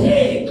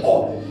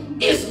uThixo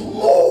is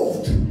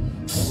moved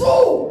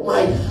through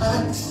my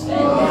heart.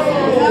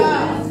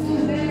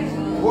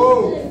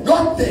 Whoa.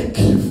 Not the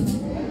gift.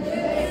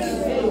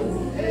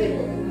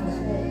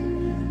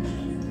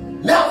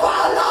 Never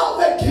allow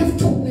the gift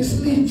to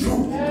mislead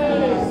you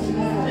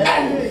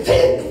and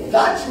think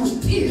that you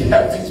still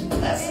have his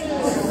presence.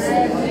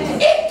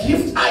 A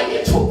gift I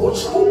need to put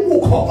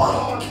you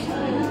back.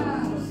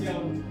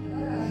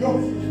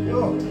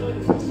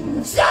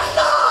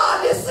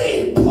 Siyahlala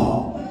isipho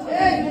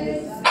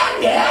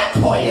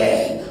engekho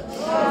yena.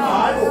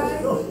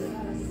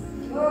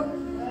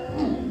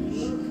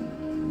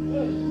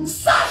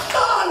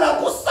 Sahlala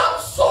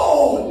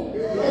kuSamson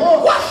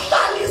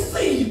wahlala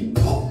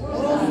isipho.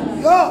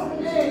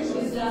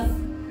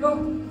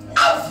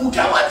 Avuke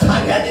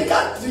amathangeni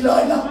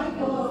kaDilala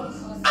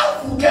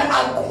avuke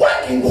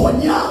akweke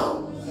ngonyawo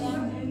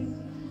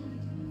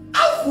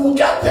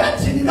avuke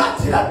phethini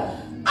kaDilala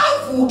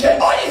avuke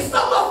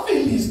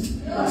oyisamaFilisti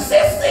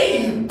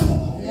sesipho.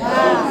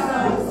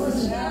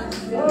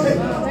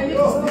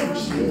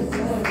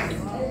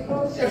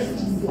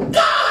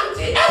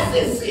 Kanti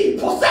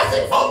esisipho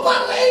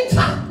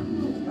sesi-operator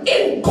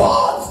in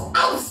God's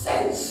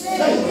absence.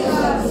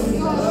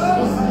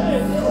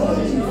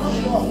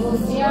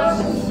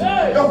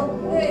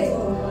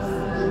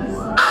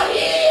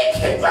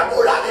 Ayikho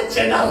iphefumulo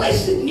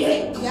generation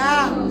yethu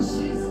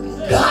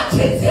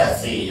ngathi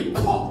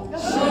siyasipho.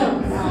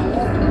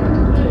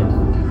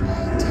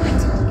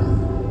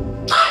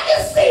 Xa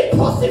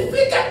isipho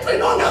sifika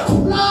egcina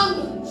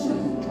ongakhulanga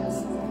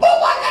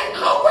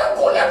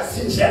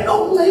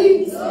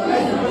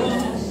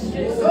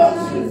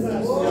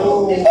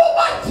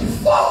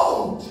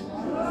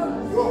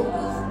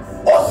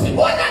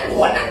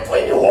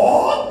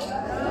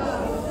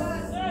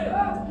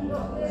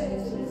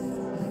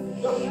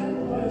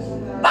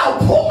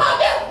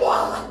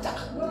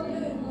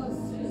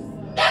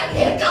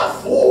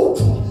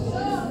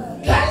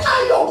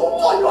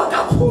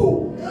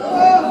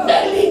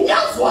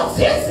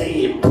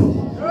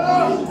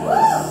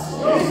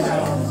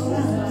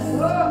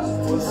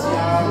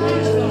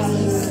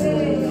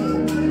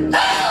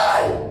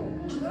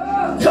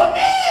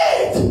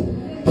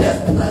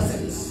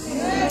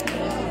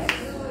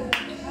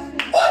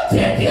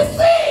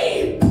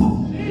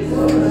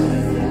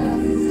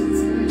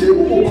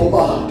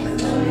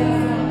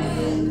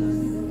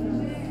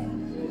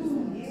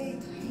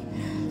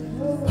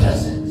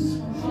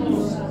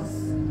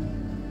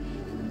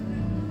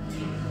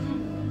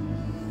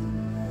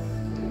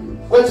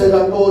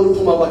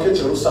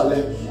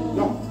Jerusalem.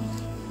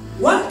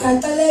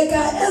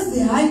 Wagaxeleka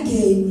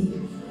ezihangeni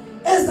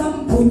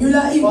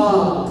ezambhunyula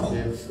iingubo.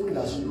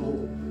 Funda slow.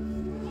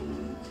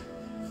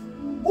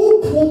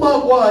 Uphuma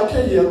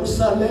kwakhe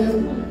Jerusalem.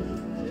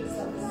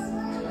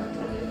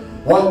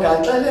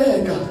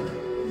 Wagaxeleka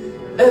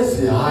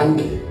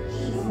ezihangeni.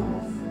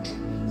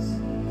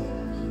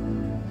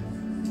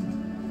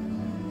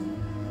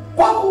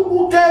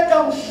 Kwakubukeka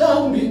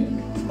mhlambi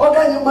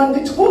okanye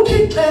mandithi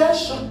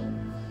kukhixesha.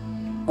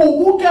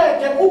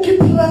 Kubukeke kukho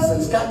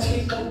ipresence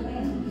kaThixo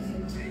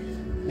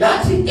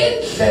ngathi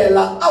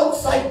indlela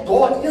outside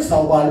God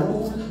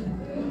izawalula.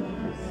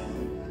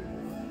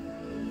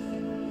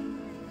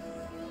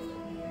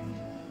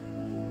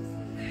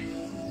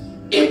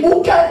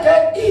 Ibukeke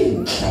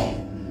inhle,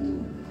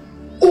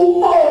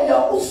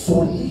 umoya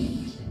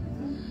uzolile,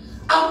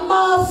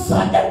 amaza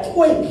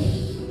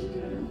eqwengile.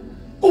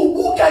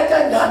 Kubukeke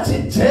ngathi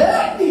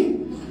njeni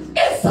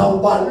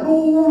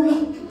ezawalula.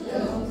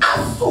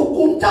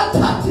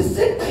 Asukuntathathi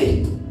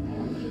isigqibo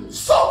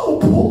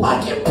sokuphuma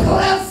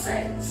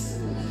kwipresence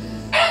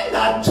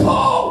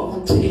engajongi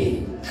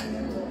uThixo.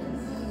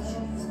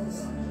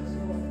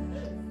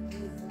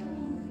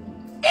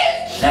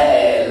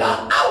 Indlela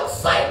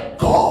outside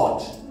God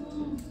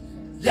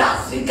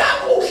yazi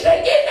kakuhle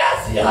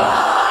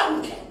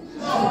inezihange.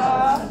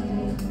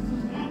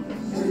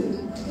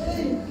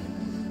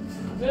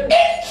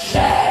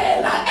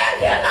 Indlela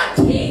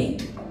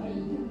engenaThixo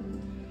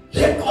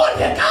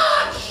liqonde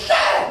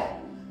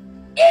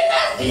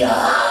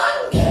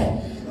inezihange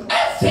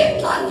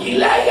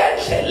ezingxangileyo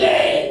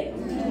endleleni.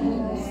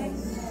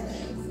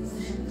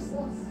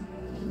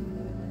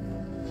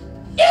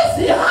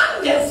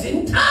 Izihange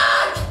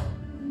zintathu.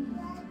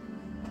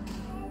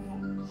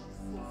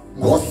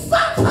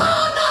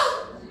 NguSathana,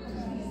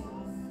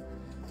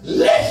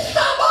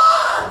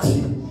 lihlabathi,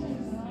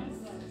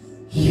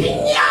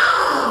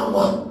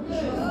 yinyama.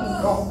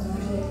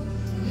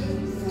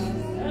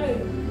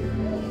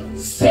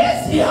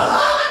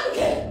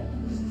 Sezihange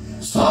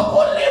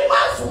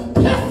sokulimaza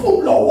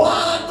umphefumulo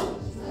wakho.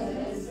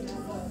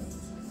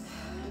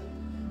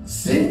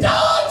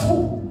 Zintathu.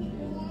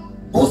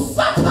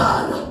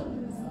 NguSathana,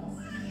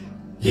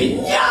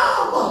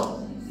 yinyama,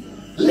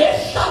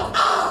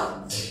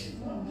 lihlabathi.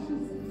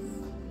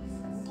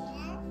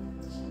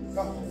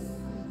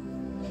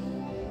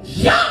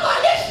 Yama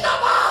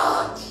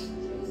lihlabathi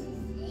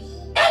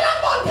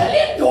elabangela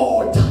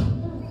indoda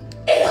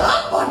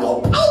ehamba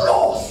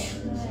noPawulos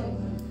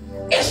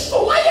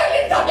ishumayela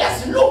indaba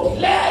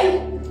ezilungileyo,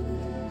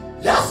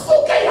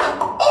 yasuke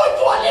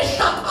yaqotywa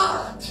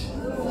lihlabathi.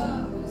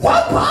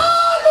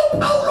 Wabhala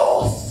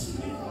uPawulos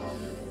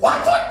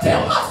wathi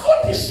uDemas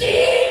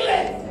undishiyile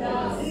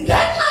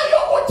ngenxa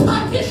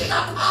yokuthanda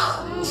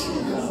ihlabathi.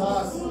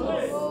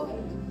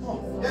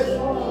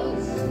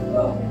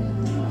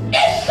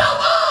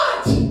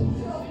 Ihlabathi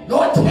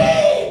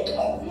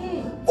noThixo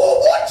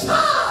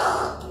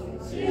ubutshaba.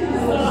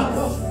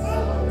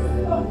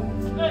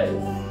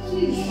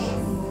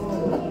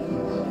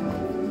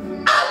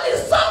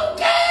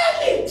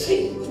 Alisamkeli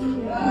Thixo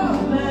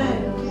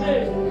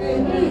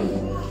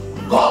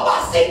ngoba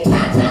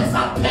sithethe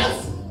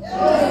zaphezulu.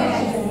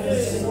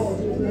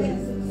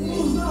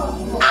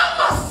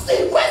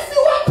 Amasiko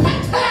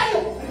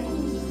esiwaphetheyo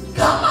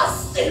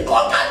ngamasiko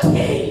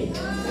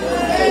kaThixo.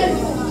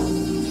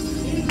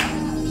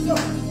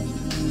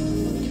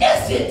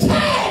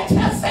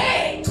 Izithethe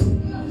zethu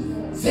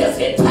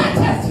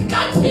zizithethe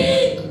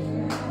zikaThixo.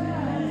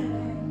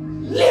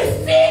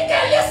 Lifike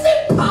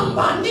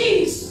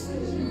lisiphambanise.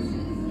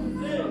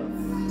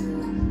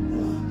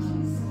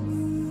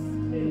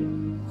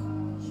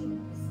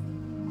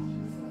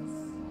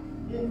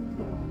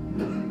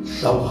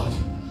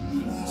 Hlabathi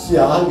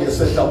siyahange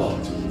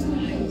sehlabathi,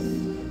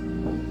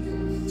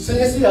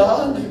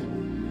 siyahange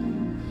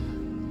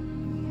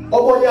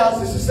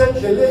oboyazi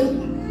sisendleleni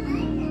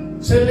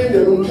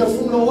selindele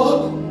umphefumulo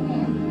wakho,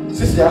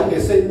 sisihange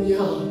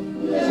senyama.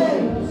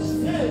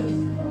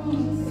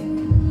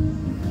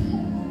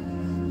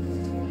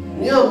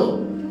 Nyama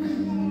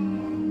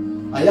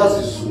ayazi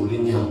izulu,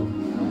 inyama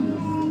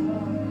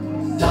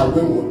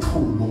udalwe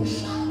ngothuli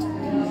lomhlaba.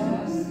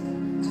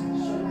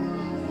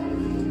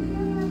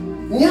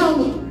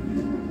 Nyama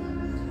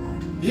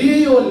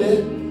yiyo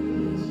le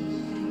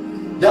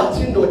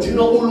yathi indoda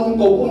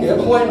inobulumko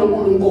kungekho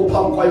wayenobulumko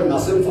phambi kwayo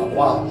nasemva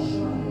kwayo.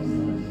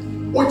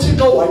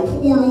 UThixo wayipha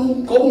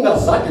ubulumko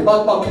ungazange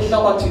bakho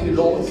ehlabathini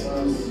lonke.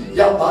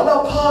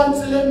 Yabhala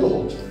phansi le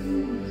ndoda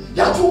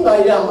yathi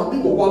ungayami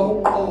ngokwakho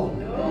uqondo.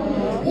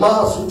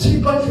 Mazi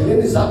uThixo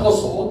endleleni zakho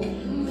zonke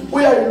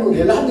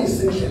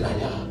uyayilungelanisa indlela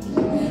yakho.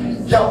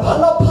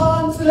 Yabhala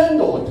phansi le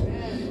ndoda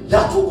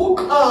yathi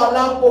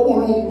ukuqala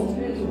kobulumko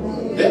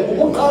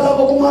ukuqala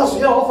kokumazi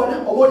uYehova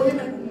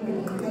ngokoyika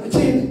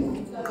thini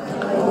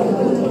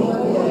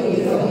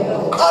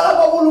qala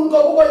kobulumko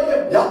kokoyika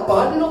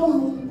yabhala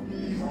nobulumko.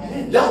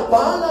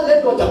 Yabhala le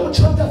ndoda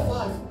ku-chapter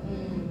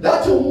 5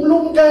 yathi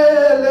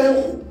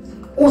umlumkele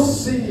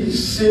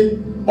usisi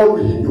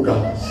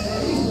oluyinyukazi.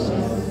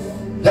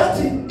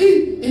 Yathi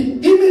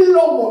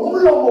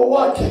umlomo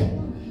wakhe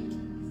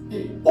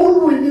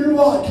ulwimi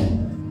lwakhe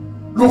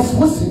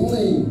luvuza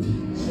incindi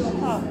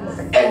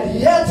and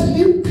yet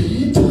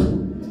libhitha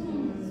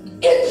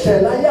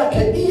indlela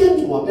yakhe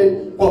iyengcwabeni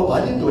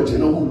kwabhala indoda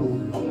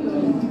enobulumko.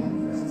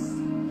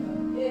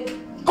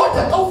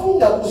 Kodwa xa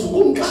ufunda kuze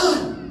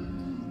kumkani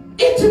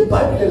ithi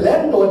iBhayibhile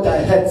le ndoda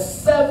had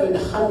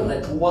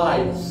 700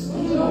 wives.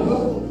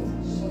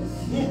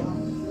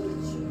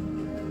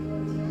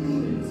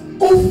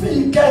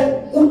 Ufike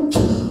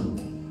uThixo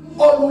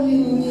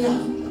oluyinya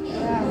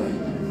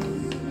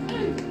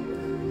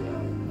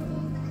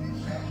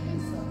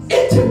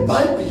ithi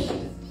iBhayibhile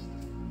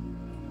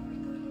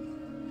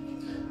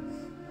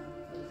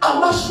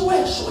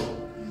amashweshwe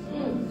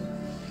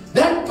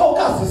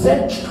nentokazi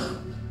zenhla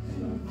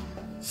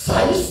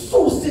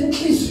zayisusa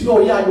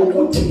inhliziyo yayo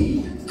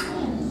kuthi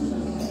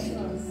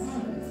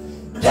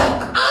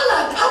yaqala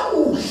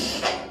kakuhle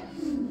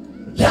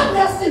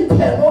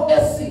yanesiphelo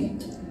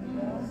eside.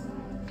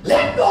 Le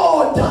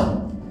ndoda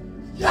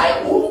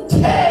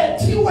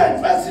yayingumthethi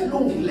wento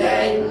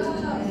ezilungileyo,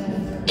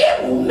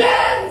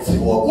 ingumenzi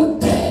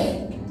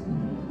wokudeka,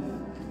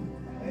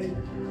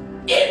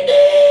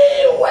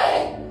 iniwe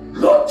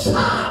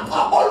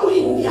luthapha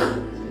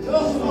oluyinyama.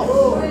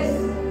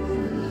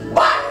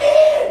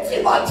 Baninzi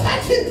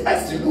bathetha into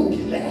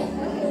ezilungileyo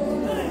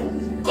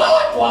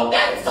kodwa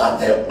benza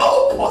the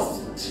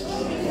opposite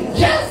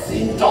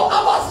yezinto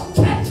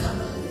abazithetha.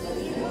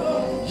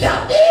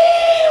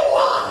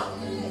 Yaniwa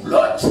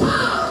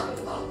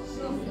luthapha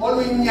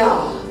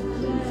oluyinyama.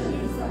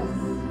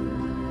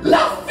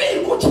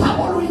 Lafika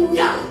uthapha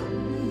oluyinyama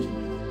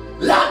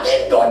lami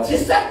indoda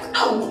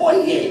iseqanko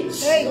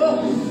yethu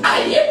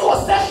ayikho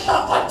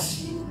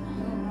sehlabathini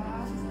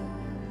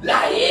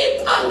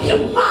layipha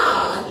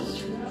ngemali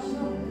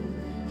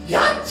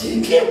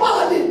yajika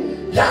imali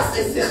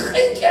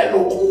yasisirhekelo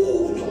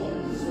kuyo.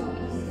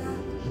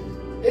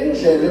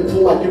 Indlela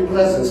ephuma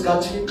kwipresence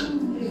kaThixo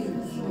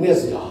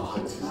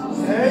neziyahati.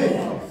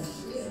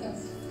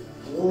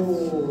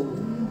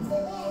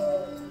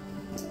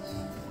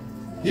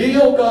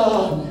 Yiyo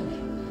kanye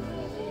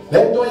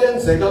lento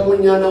yenzeka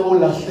kunyana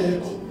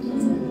olahleko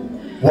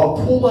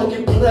waphuma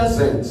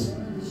kwipresence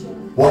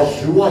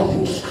wadliwa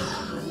yindlala.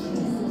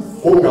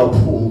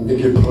 Ungaphumi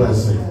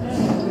kwipresence,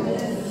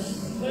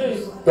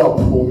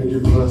 ungaphumi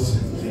kwipresence.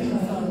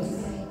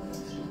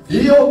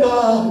 Yiyo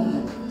kanye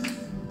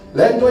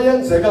lento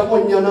yenzeka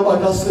konyana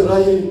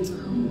bakaSirayeli.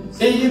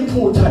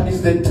 Iyiphutha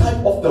is the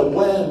type of the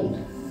world.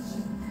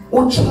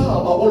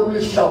 Utshaba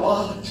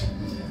olulihlabathi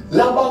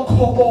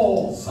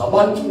labakhoboza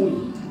abantu.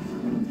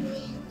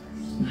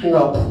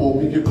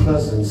 Ungaphumi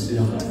kwipresence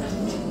yakho,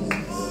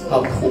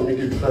 ungaphumi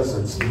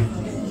kwipresence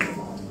yakho,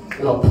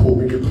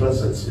 ungaphumi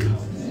kwipresence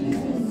yakho.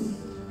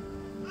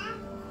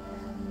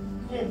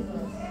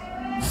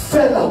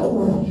 Fela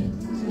kuye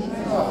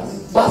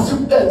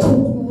basibethu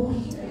kuye.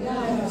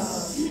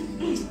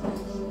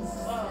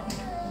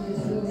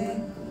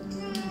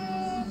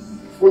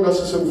 Funa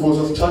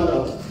sisemvuzo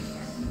sithandaza.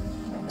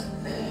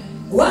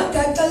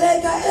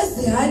 Wagaxeleka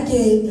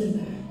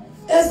ezihangeni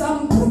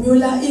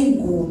ezamphunyula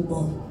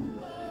ingubo.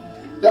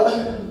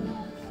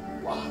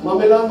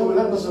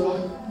 Mamelanga saba.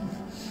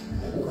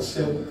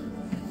 Nkosiyami.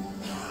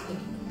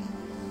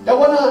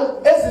 Yabona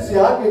ezi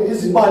zihangeni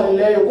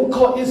izibalileyo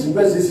kukho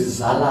izinto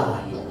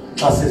ezizizalayo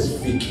xa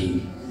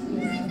sesifikile.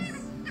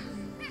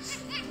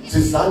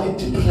 Zizala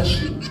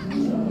depression,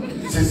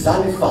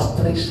 zizala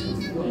frustration,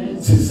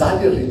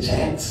 zizala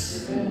reject,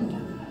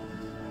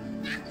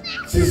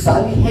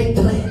 zizala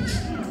hatred.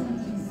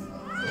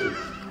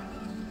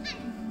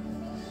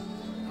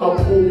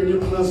 Aphumi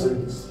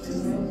presence.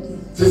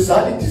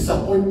 Zizala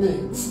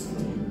disappointments,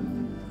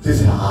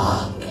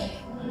 zizihange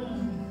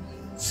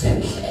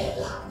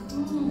zendlela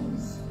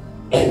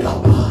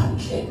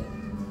engaphandle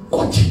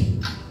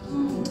koThixo.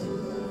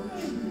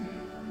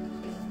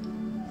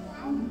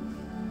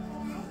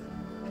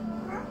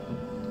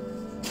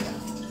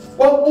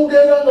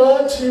 Kwakubukeka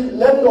ngathi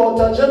le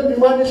ndoda njengoba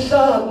imane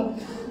ihlala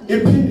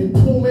iphinde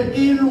iphume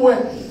ilwe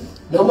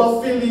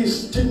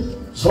namaFilisti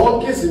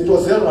zonke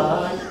izinto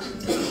zeright.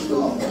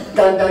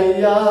 kanti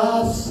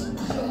ayazi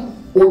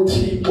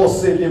uThixo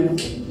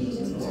selemkhile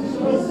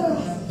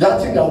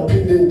yathi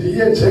ngawuphinde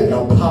ndiye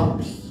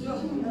njengaphambi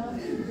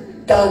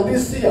kanti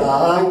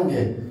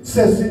sihange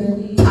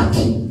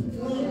sesimthathi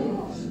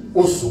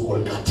usuku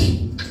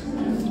likaThixo.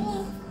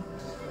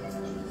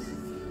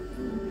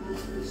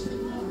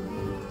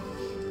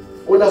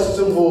 Una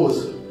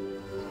sisimvuzo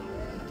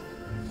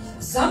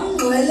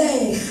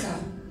zamngcweleha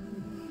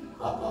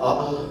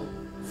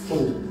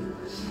funda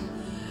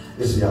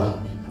isiya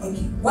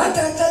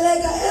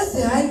wagaxeleka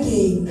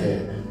ezihangeni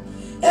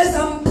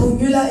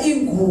ezambhunyula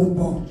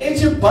ingubo.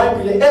 ithi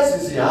iBhayibhile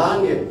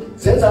ezizihange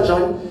zenza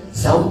njani?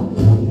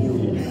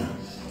 Zambhunyula,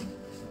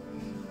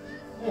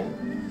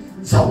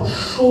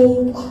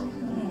 zamhluba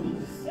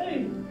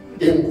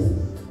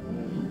ingubo.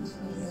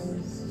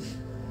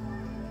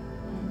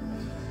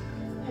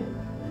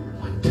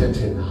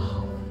 Mathethe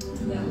nawe.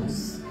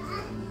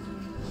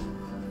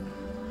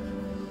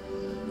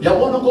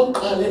 Yabona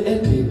koqale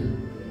endini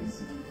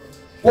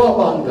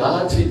kwaba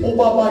ngathi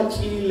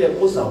ubabatyile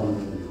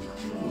uzawuvuka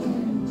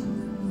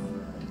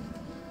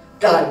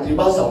kanti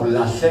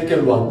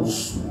bazawulahlekelwa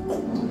lusuku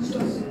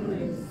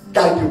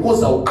kanti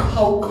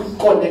kuzawuqhawuka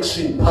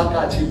i-connection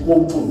phakathi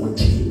komntu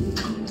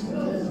noThixo.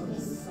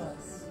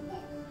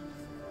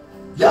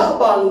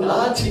 Yaba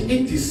ngathi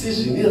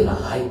i-decision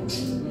i-right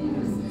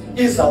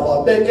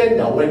izawabeka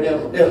endaweni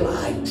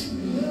e-right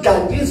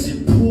kanti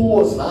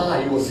iziphumo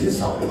zayo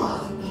zizawuba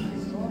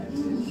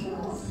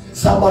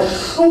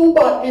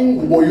zabahluba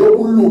ingubo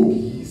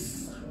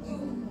yokulungisa.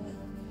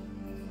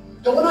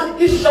 Yabona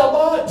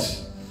ihlabathi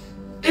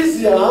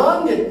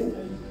izihange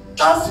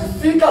xa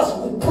zifika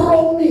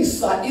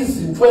zikupromisa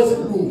izinto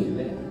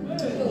ezilungileyo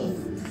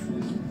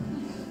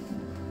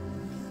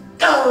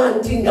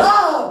kanti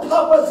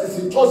ngapha kwezi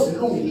zinto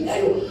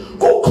zilungileyo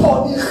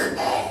kukhona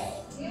irhe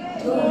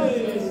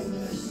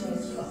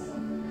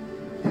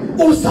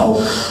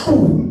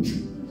uzawuhlutshwa.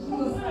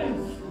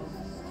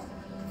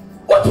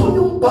 Wathoni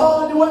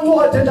umbhali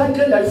wencwadi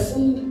endandike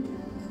ndayifunda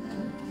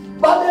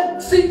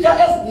babesitya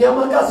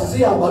ezinyamakazi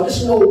zihamba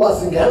kwisnow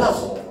bazingela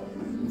zona.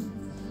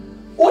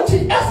 Uthi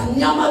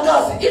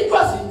ezinyamakazi into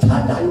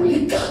eziyithandayo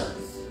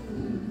ligazi.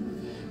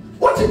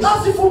 Uthi xa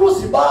sifuna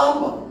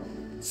uzibamba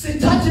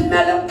sithatha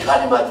imele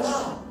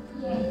emkhalimacala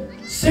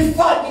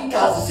sifake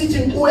igazi sithi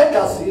nkqu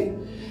egazini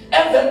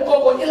emveni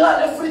koko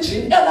ilale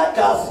efrijini elaa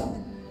gazi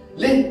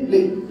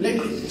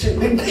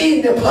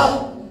liqine phaa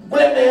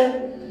kule mele.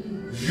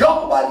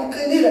 Yokuba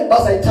liqinile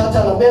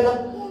bazayithatha la mela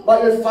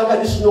bayoyifaka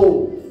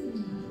kwisnow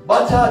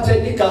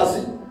bathathe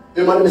igazi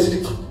bemane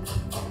besithi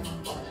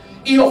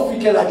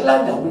iyofikela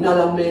kulaa ndawo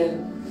inala mela.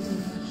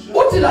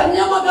 Uthi laa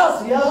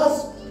nyamakazi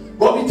yazi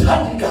ngoba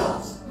ithanda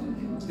igazi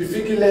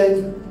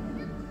ifikileyo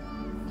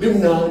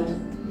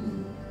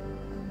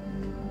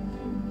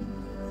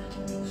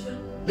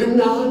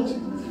limnandi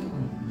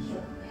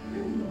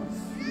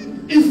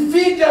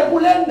ifike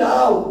kule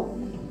ndawo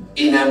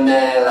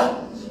inemela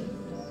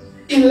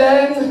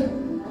ilenga.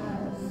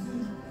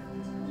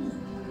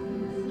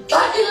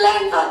 Xa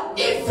ilenga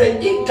ive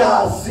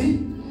igazi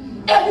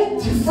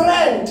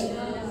eli-different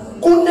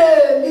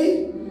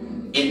kuneli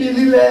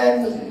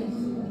ibililenga.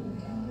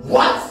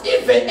 Once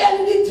ive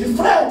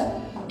eli-different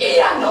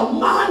iya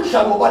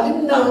ngamandla ngoba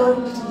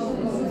limnandi.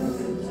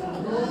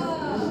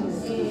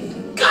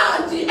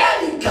 Kanti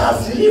eli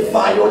gazi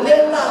livayo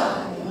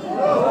lelayo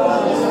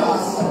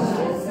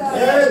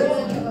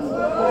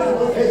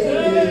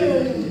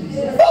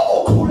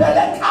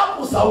ukukhulele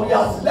kapho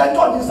uzawuyazi le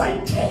nto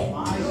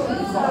ndizayithenga.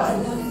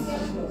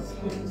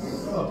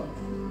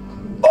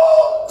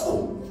 Umntu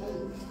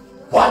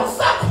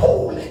once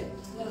akhule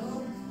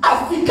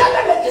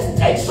afikelele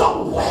istage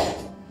somngcwele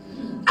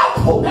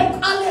aphume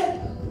eqaleni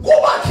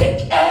kuba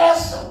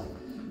khekesha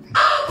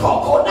apho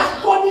khona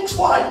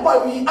hlonitshwayo uba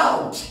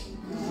uyi-out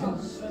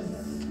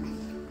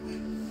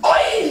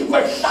oyikwe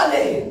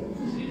ekuhlaleni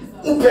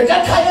ubheka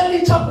ekhaya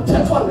elitsha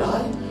kuthethwa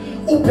ngayo,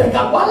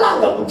 ubheka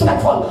kwalanga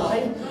kuthethwa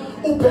ngayo,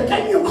 ubheka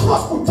eNew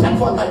Cross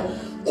kuthethwa ngayo,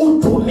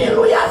 udumile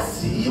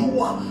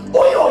uyaziwa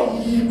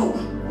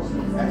uyoyikwa.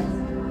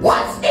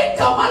 Once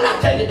igama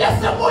lakhe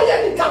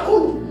libesemoyeni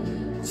kakhulu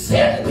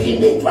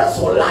zimbini into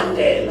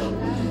ezolandela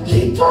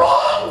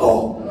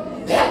yitrongo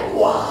then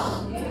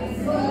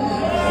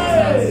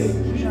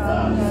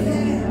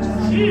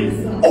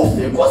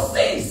ufika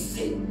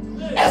usisi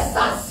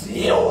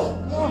esaziwa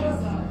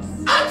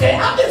ade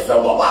abizwe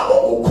ngoba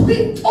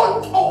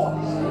ungukhwintonto.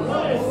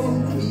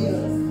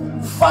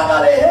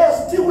 Faka le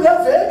hesti kule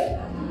veki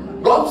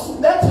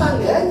ngomsubetha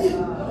ngenye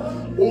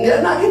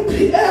ungena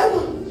kwi-PM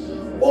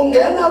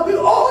ungena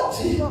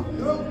kwi-OT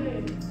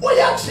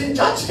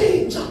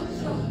uyatshintsha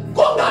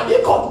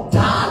kungabikho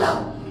kudala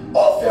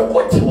ove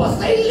kuthiwa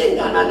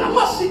sayilingana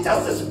namashiti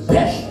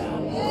asesibhedlela.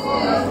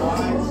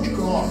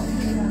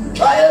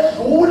 Xa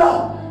edlula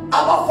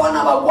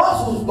abafana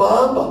bakwazi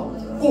uzibamba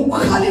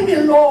kukhala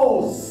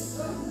imilozi.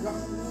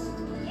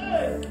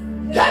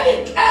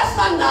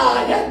 Yalikesa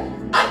naye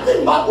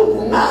acinga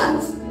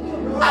ubunanzi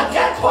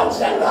akekho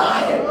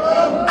njengaye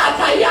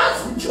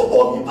akayazi uthi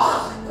ubomi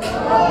bakhe.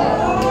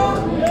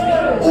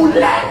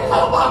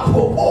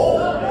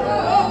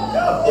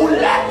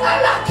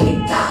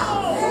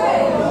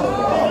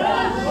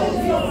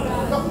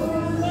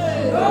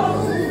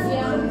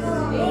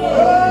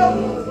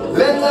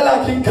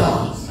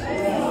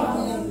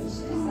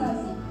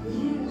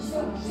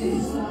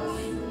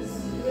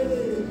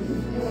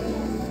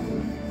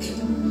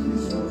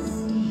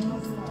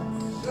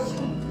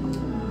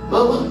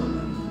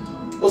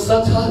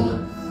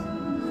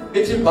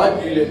 lithi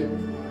iBhayibhile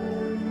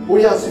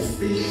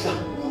uyasifihla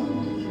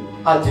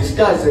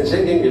adisguise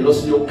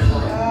njengengelosi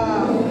yokukhanya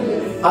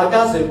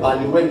akaze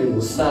baliwe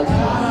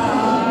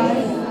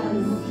nguSathane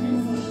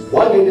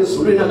wangena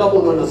ezulwini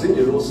akabonwa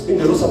nazingelosi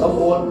ingelosi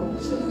akabona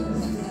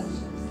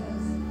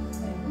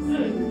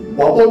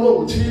wabonwa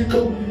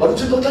nguThixo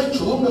wathixo xa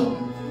ijonga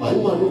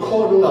hayi manje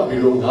ukhona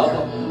ungabhilo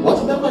ngapha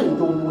wathi bema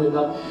yintoni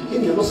wena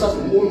ingelosi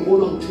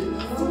azibona nguThixo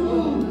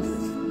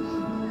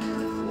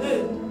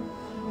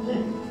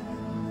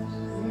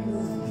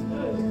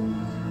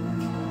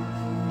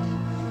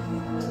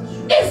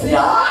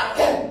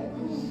iziyake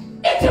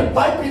ethi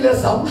iBhayibhile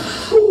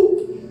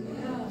zamhluba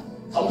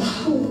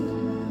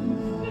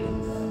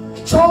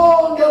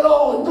jonge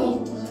loo nto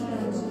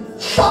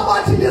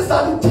hlabathi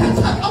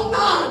lizalithetha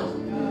kamnandi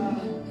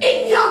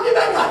inyama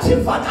ibengathi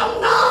iva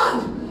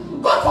kamnandi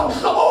kodwa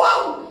mhlobo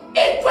wam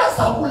into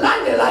eza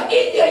kulandela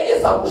inye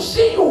iza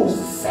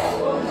kushiyuse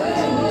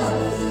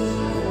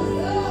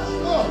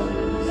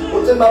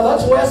uthemba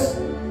that's worse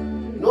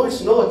no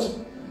it's not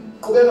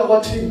qhubeka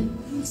kwathini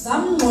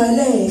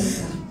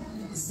zamngcwelehla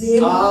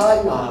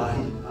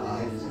hayi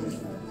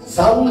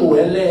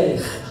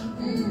zamngcwelehla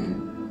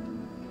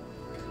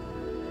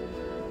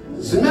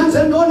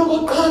zimenze ntoni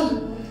okokuqala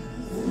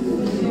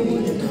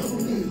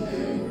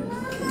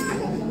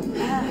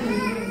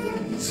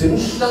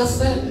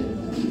zimhlasele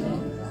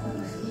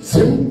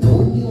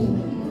zimbhunyule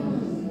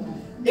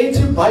ithi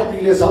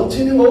iBhayibhile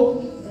zamthini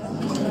ngoku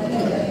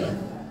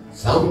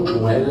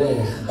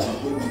zamngcwelehla.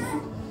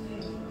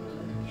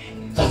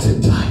 That's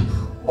a type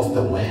of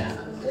the word.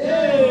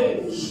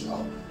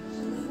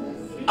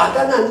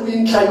 Akanani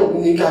uyinhla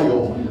yokunika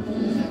yona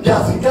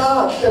yazi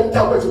kahle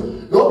mntakwethu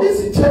noba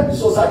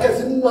izithembiso zakhe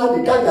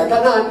zimnandi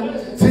kangakanani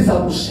ziza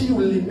kushiya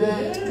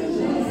ulimele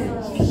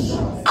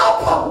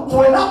apha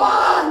kugcwele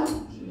abantu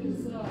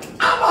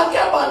abake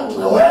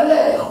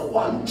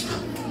bangcwelehwa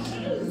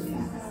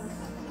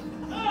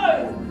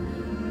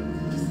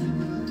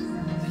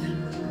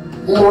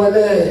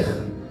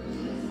ngcwelehwa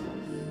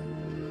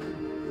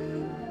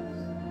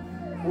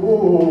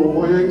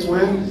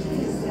oyengcwele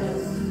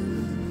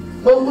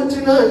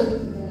bamuthi nani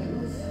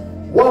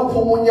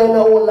waphuma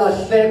unyana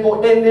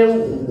wolahleko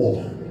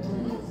enengubo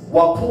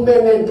waphuma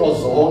nento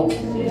zonke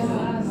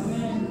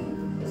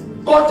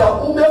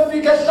kodwa uma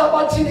efika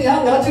ehlabathini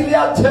yangathi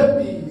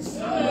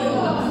liyathembisa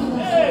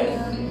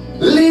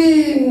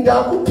linda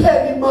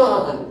kuphela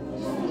imali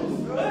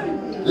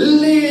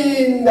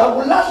linda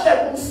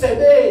kulahleka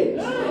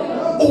umsebenzi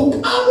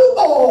uqala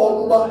ubona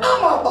uba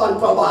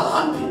abantu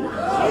abahambi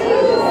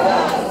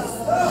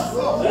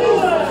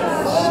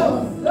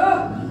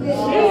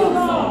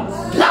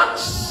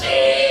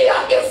lakushiya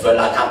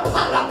ivela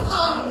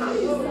kaphalaphala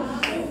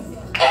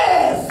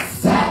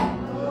eze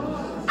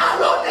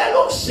alonela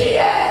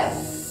ukushiya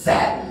eze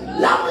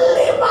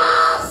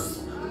lamlimaza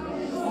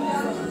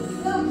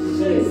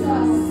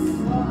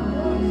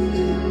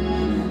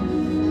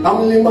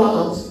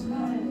amlimaza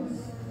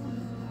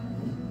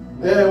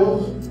ewe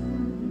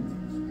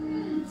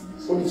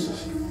fundisa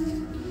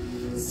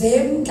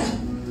zemka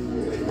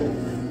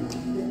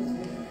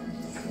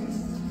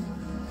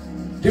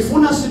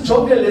ndifuna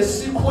sijonge le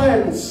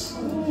sequence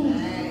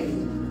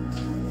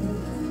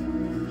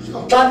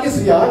xa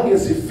izihange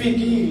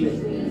zifikile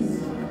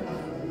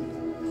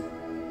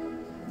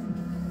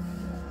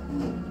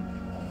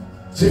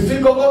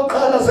zifika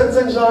okokuqala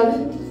zenze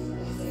njani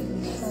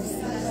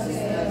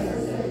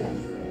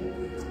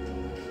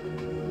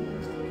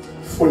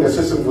funde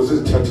sesimvuze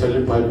izithathele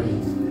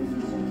iBhayibhile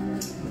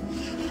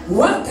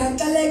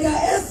wagaxeleka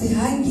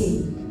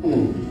ezihangeni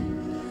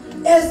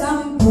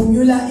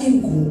ezambhunyula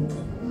ingubo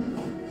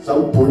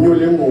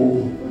zambhunyula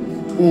ingubo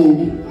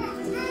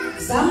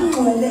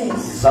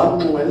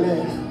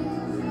zamngcwelehla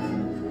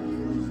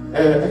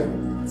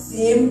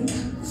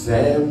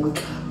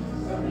zemka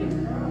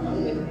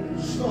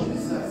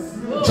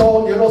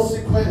jonge lo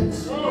sequence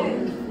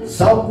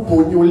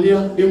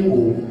zambhunyula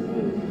ingubo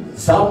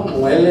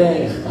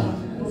zamngcwelehla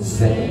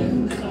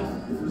zemka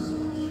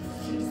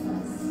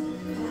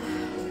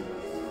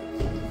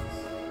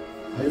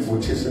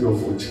ayivuthisi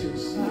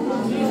novuthisi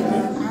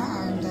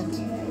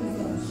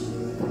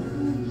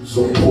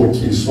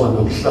zophokiswa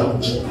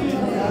namhlanje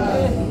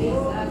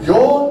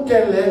yonke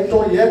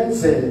lento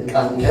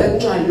yenzeka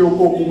ngenxa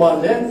yokokuba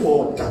le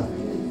ndoda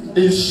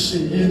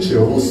ishiye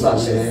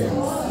iJerusalem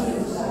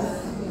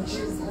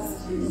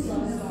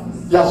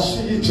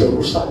yashiya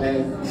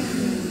iJerusalem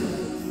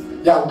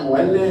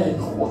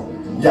yangcwelehwa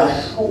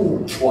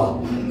yahlutshwa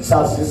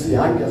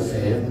zazisihange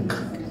zemka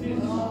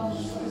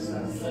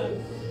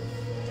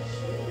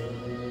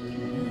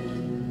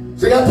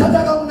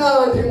zingathatha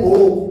kamnandi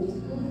ngoku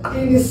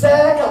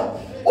qiniseka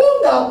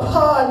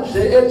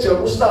ungaphandle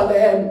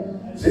eJerusalem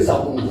ziza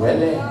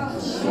kungcwelela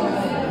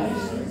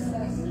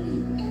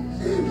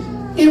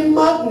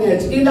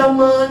imagnet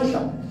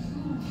inamandla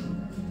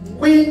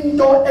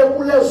kwinto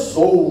ekule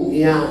zone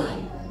yayo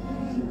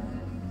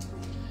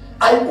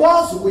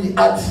ayikwazi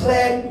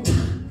ukuyi-attract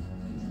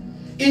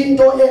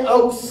into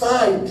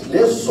e-outside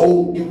le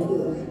zone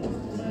ikuyo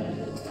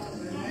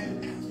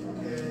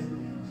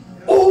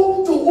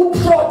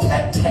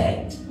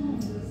uprotected,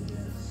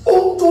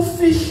 umuntu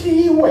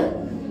ufihliwe,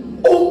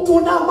 umuntu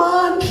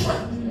namandla,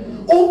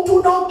 umuntu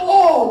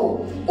noxolo,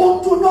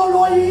 umuntu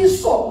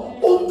noloyiso,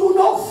 umuntu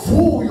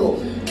novuyo.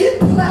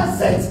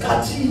 Presence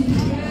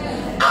kathini.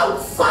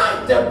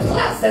 Outside the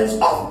presence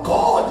of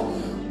God,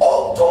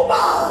 umuntu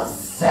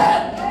baze,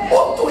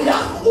 umuntu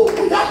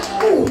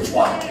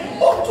uyahlutshwa,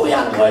 umuntu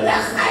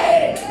uyangcweleka,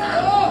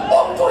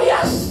 umuntu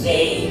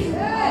uyashiya.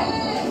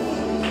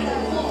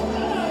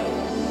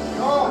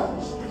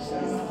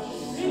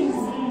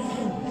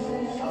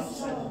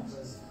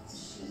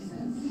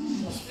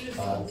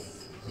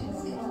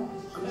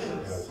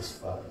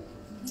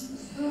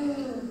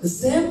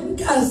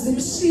 Zemkazi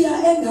mshiya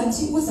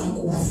engathi uza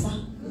kufa.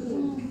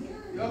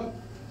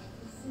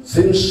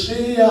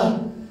 Zimshiya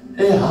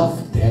half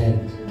dead.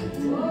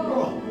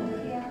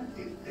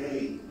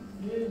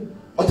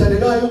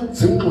 Othandekayo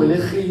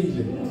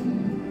zimgcwelekile.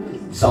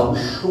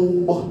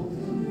 Zamhluba.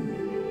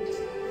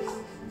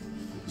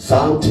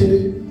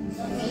 Zamthini?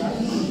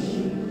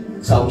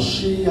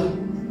 Zamshiya.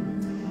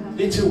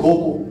 Ithi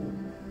ngoku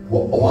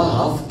wa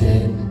half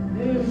dead.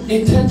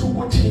 Ithetha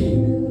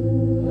ukuthini?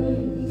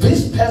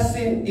 This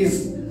person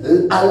is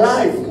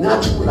alive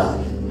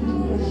naturally,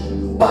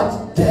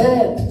 but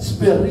dead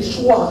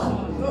spiritual.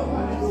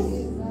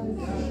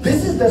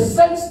 This is the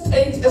same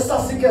state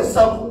esasike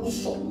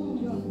sakuso.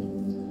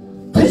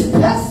 This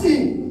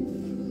person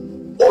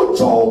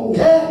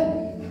ujonge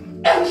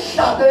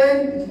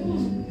emhlabeni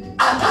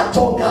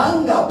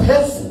akajonganga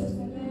phezulu.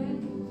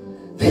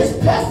 This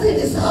person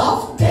is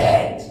half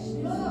dead.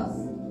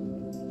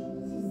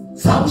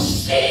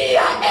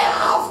 Zamshiya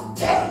half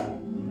dead.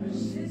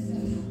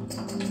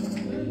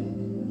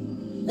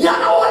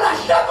 Yana wala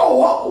shaka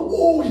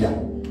wakubuya.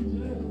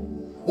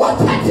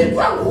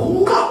 Wathathwa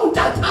ngumqa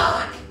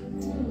utathaka.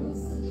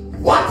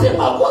 Wathi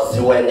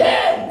makuziwe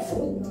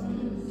lemvu.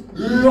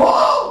 Lo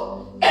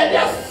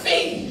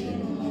elefile.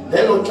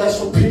 Lelo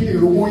xesha uphilile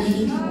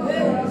ubuyile.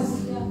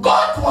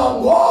 Kodwa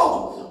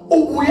ngoku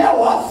ubuye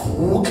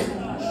wavuka.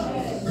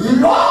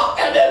 Lo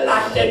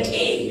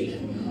elelahlekile.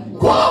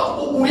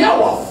 Ngoku ubuye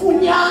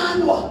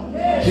wafunyanwa.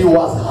 He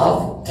was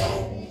half dead.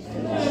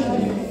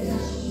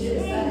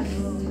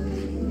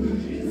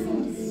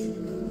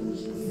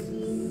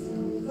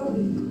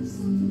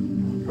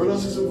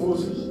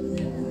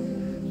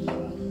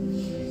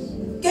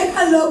 Ke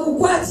kaloku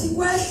kwathi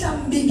kwehla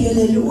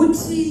mbingeleli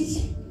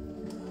uthile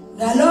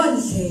ngaloo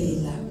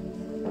ndlela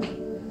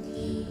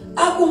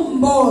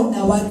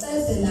akumbona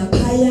wacezela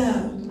phaya.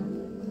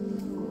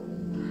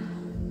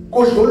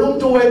 Kudlula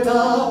umuntu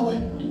wecawe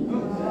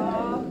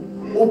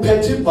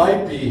uphethe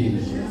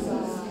iBhayibhile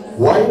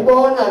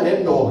wayibona le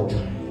ndoda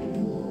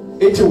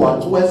ithi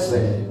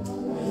wacwezela.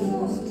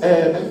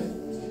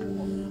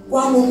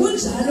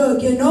 Kwangokunjalo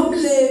ke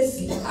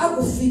nomlevi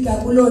akufika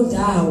kuloo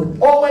ndawo.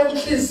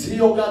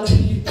 Owenhliziyo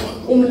kaThixo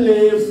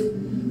umlevi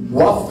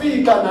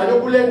wafika naye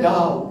kule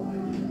ndawo.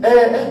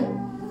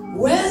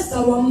 Weza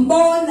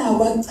wambona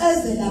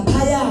wacezela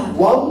phaya.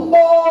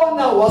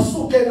 Wambona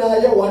wasuke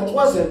naye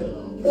wacwezela.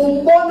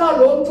 Umbona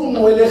lo muntu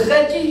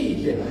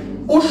ngcwelekile,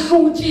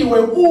 uhlutyiwe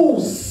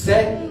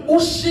uze,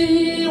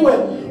 ushiwe.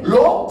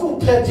 Lo muntu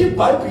uphethe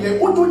iBhayibhile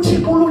uthi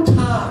uThixo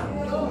uluthanda.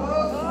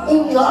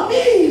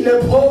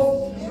 Ungxamile pho.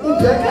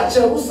 Ubheka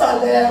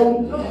Jerusalem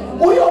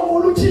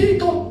uyobula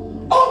uThixo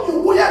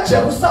ongubuya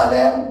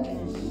Jerusalem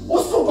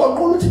usuku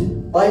oqulu uthi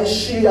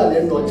bayishiya le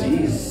ndoda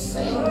ize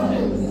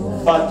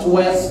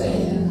bacwezela.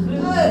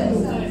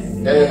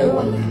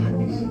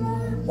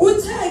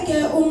 Uthe ke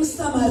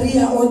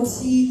umSamaria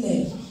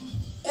othile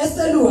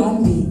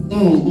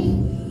eseluhambeni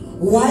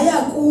waya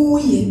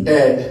kuye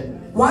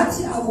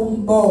wathi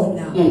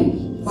akumbona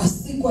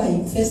wasikwa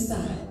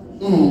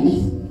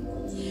yimfesane.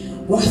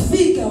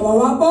 Wafika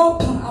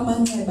wawabopha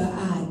amanxeba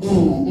akhe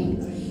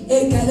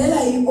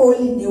egalela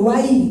ioli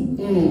newayini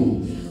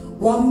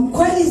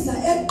wamkhwelisa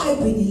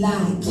eqebhini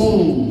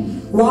lakhe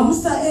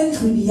wamsa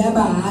endlwini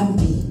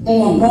yabahambi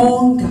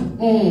wamonga.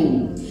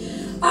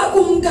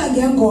 Akumka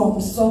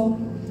ngengomso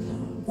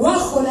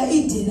wahola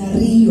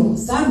idenariyo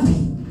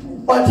zambili.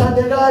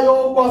 Bathandekayo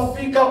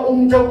kwafika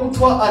umuntu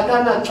ekuthiwa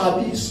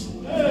akanaxabiso,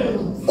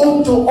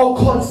 umuntu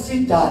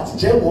oconsidered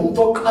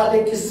njengomuntu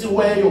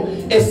oqalekisiweyo,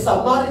 a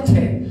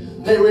Samaritan.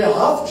 They were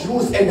half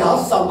Jews and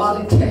half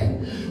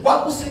Samaritan.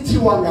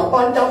 Kwakusithiwa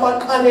ngabantu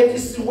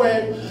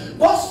abaqalekisiweyo.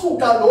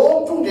 Kwasuka lo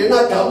muntu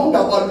ngenagama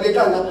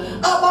ungabalulekanga,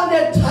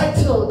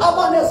 abane-title,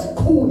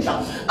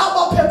 abanezikhundla,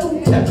 abaphethe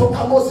umthetho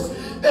kaMoses,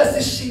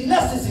 besishile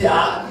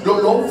siziha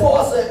lo mfo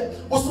wase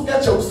usuke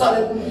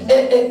eJerusalem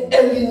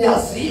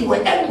elinyaziwe,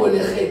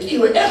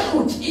 engcwelekekiwe,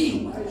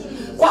 ehluthiwe.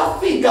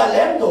 Kwafika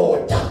le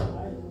ndoda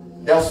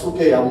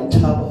yasuke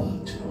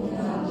yamthabatha.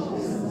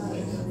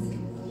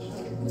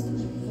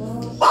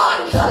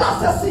 Bandla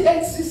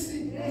lase-CHCC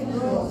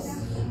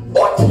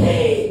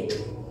uThixo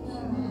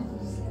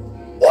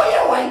uye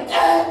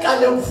wayiteka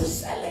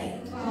lemvuselelo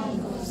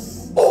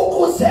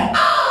ukuze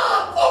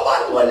apho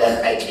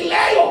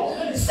bangcwelekekileyo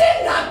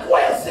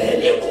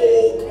singakwezeli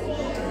kubo.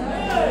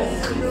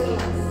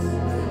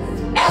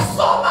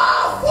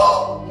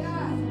 Esomafo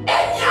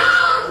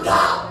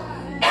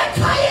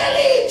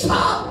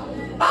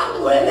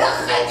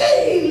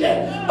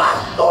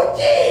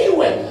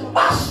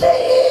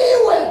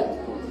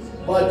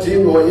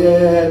amadingo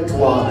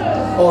yedwa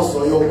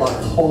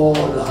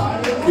ozoyobathola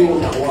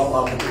kwindawo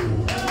abakuyo.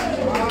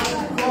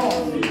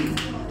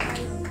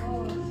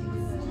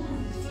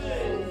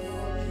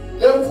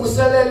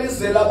 Emvuselela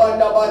izela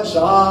abantu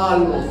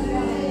abanjalo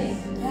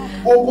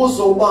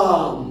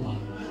ukuzobamba,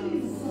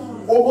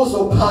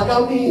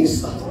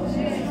 ukuzophakamisa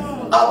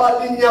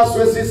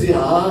abalinyazwe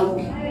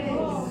zizihange,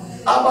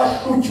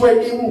 abahlutywe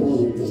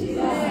ingubo,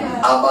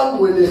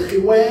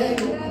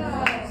 abandwelehiweyo,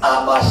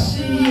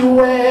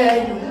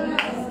 abashiyiweyo.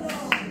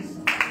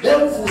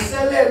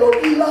 Lemvuselelo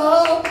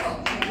ilapha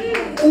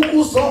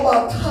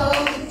ukuzobathatha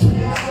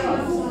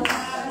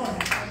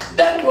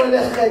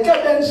bendweleheke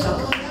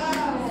benjalo.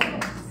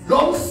 Lo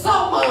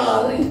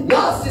msamari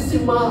nasi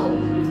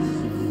simanga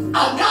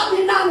akabi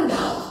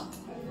nandaba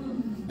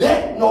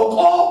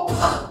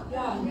nokopha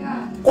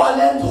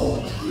kwale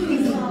ndoda,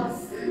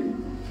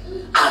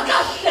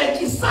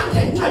 akahlekisa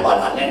ngenxeba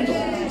lale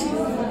ndoda,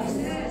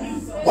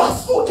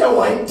 wasuke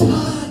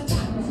wayithatha.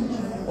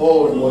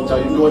 Oh ndoda,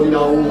 yintoni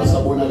na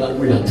ungasabonakali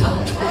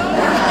uyathathwa?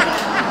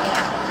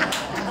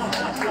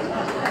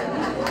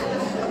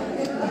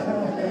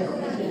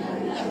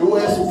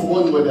 Uyesu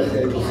ufumoni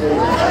ngweleheke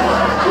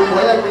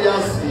ungwele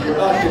kuyaziyo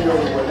kade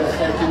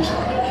ngweleheke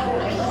njalo.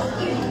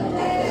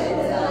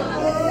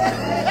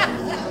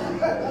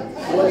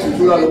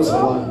 Wathithula lo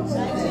mzalwane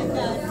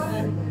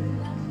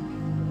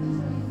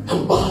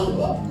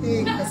ambamba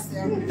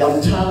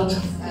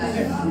yamthatha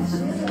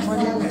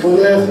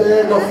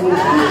ngweleheke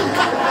futhi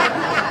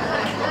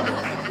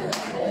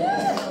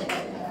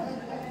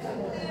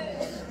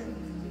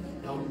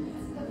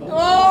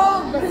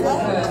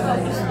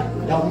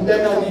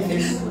yambeka lithi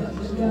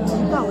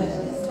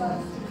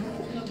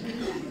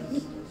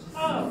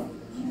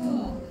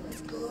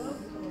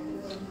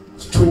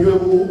sithunywe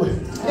kuwe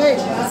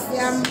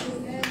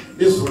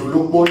izulu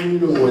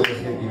lokubonile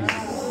ngwelehekile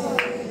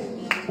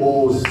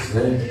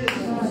uze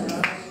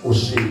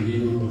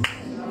ushiyile.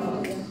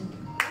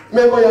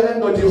 Meko yale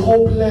ndoda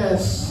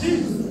hopeless.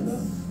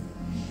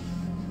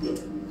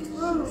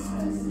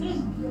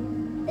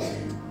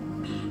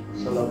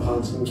 Sala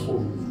phansi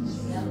mthulu.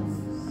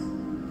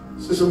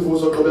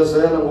 Sisimvuzo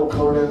gqibezela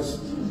ngokukhawuleza.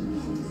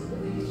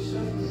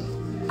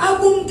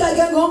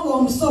 Akumkake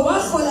ngongomso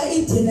wahola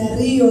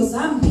idenariyo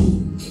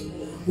zambili,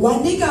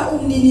 wanika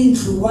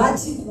umninindlu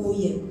wathi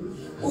kuye,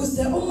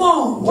 uze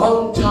umongo.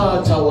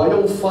 Wamthatha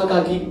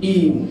wayomfaka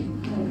ki-inn.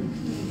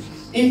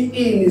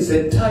 I-inn is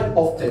a type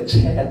of the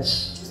church.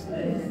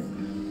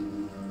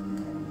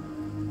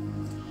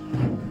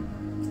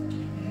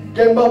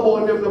 Ke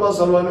ngibabone kule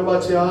bazalwane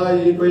bathi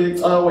hayi into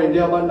yecawe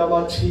ndiyabantu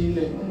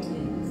abathile.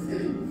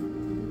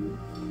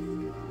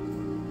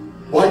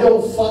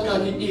 Wayomfaka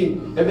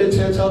ki-inn,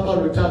 ebethetha apha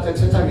lothatha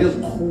ethetha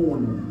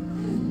ngezikhulu.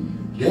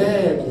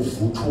 Ngeke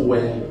uvuthwe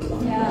wedwa.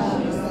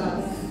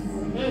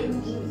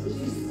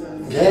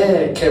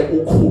 Ngeke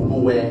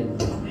ukhulu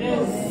wedwa.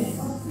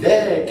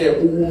 Ngeke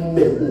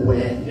ume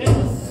uwedwa.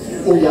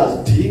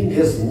 Uyazidinga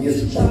ezinye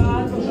izikhulu.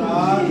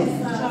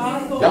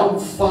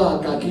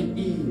 Yamfaka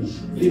ki-inn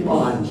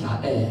libandla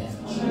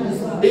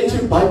ithi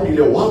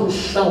iBhayibhile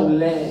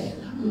wamhlawulela.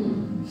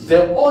 The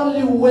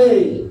only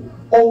way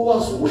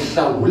okwazi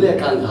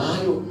ukuhlanguleka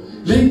ngayo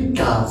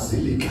ligazi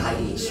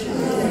likaYesu.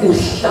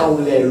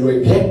 Uhlawulelwe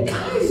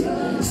ngegazi.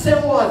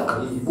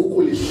 Sewagqiba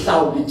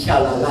ukulihlawula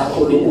ityala lakho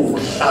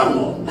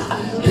lokukuhlawula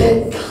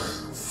ngegazi.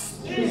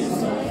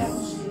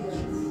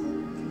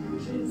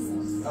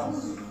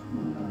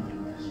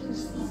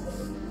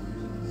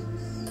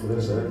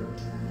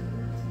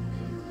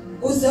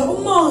 Uze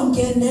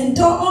umonge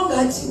nento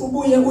ongathi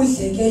ubuye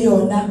udleke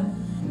yona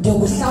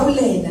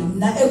ndokuhlawulela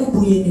mna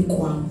ekubuyeni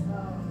kwami.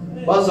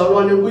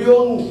 Bazalwane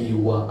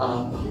kuyongiwa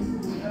apha.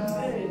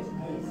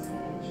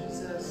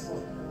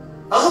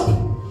 Apha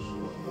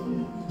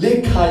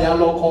likhaya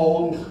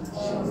lokonga.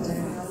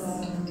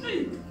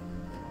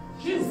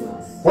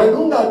 Wena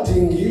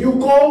ungadingi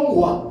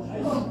ukongwa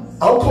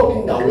awukho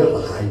indawo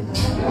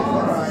erayithi.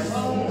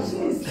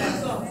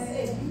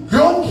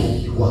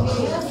 Yongiwa.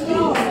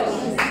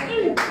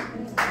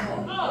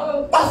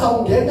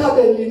 Bazawungena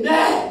beline.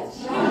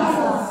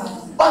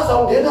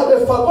 Bazawungena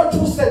befakwe 2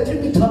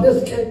 cm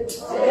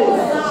bezikhethi.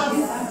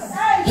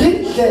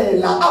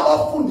 Indlela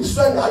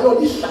abafundiswe ngayo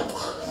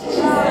lihlapha.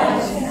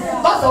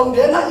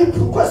 Bazawungena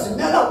ibhrukhwe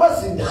zimela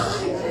kwezindawo.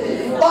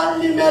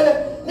 Balimele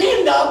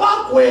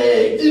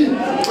nindabagwedi.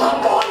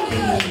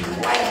 Abongiwe.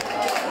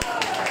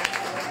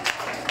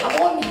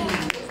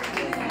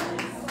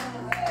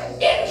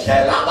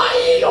 Indlela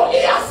abayiyo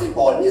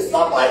iyasibonisa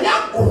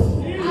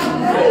bayagugu.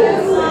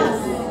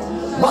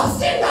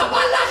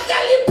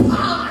 Masingabalahleli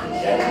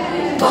phandle.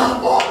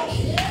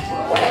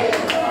 Babongiwe.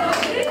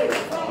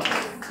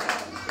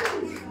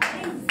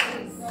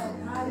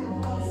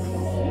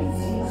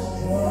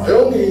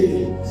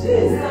 Yongi.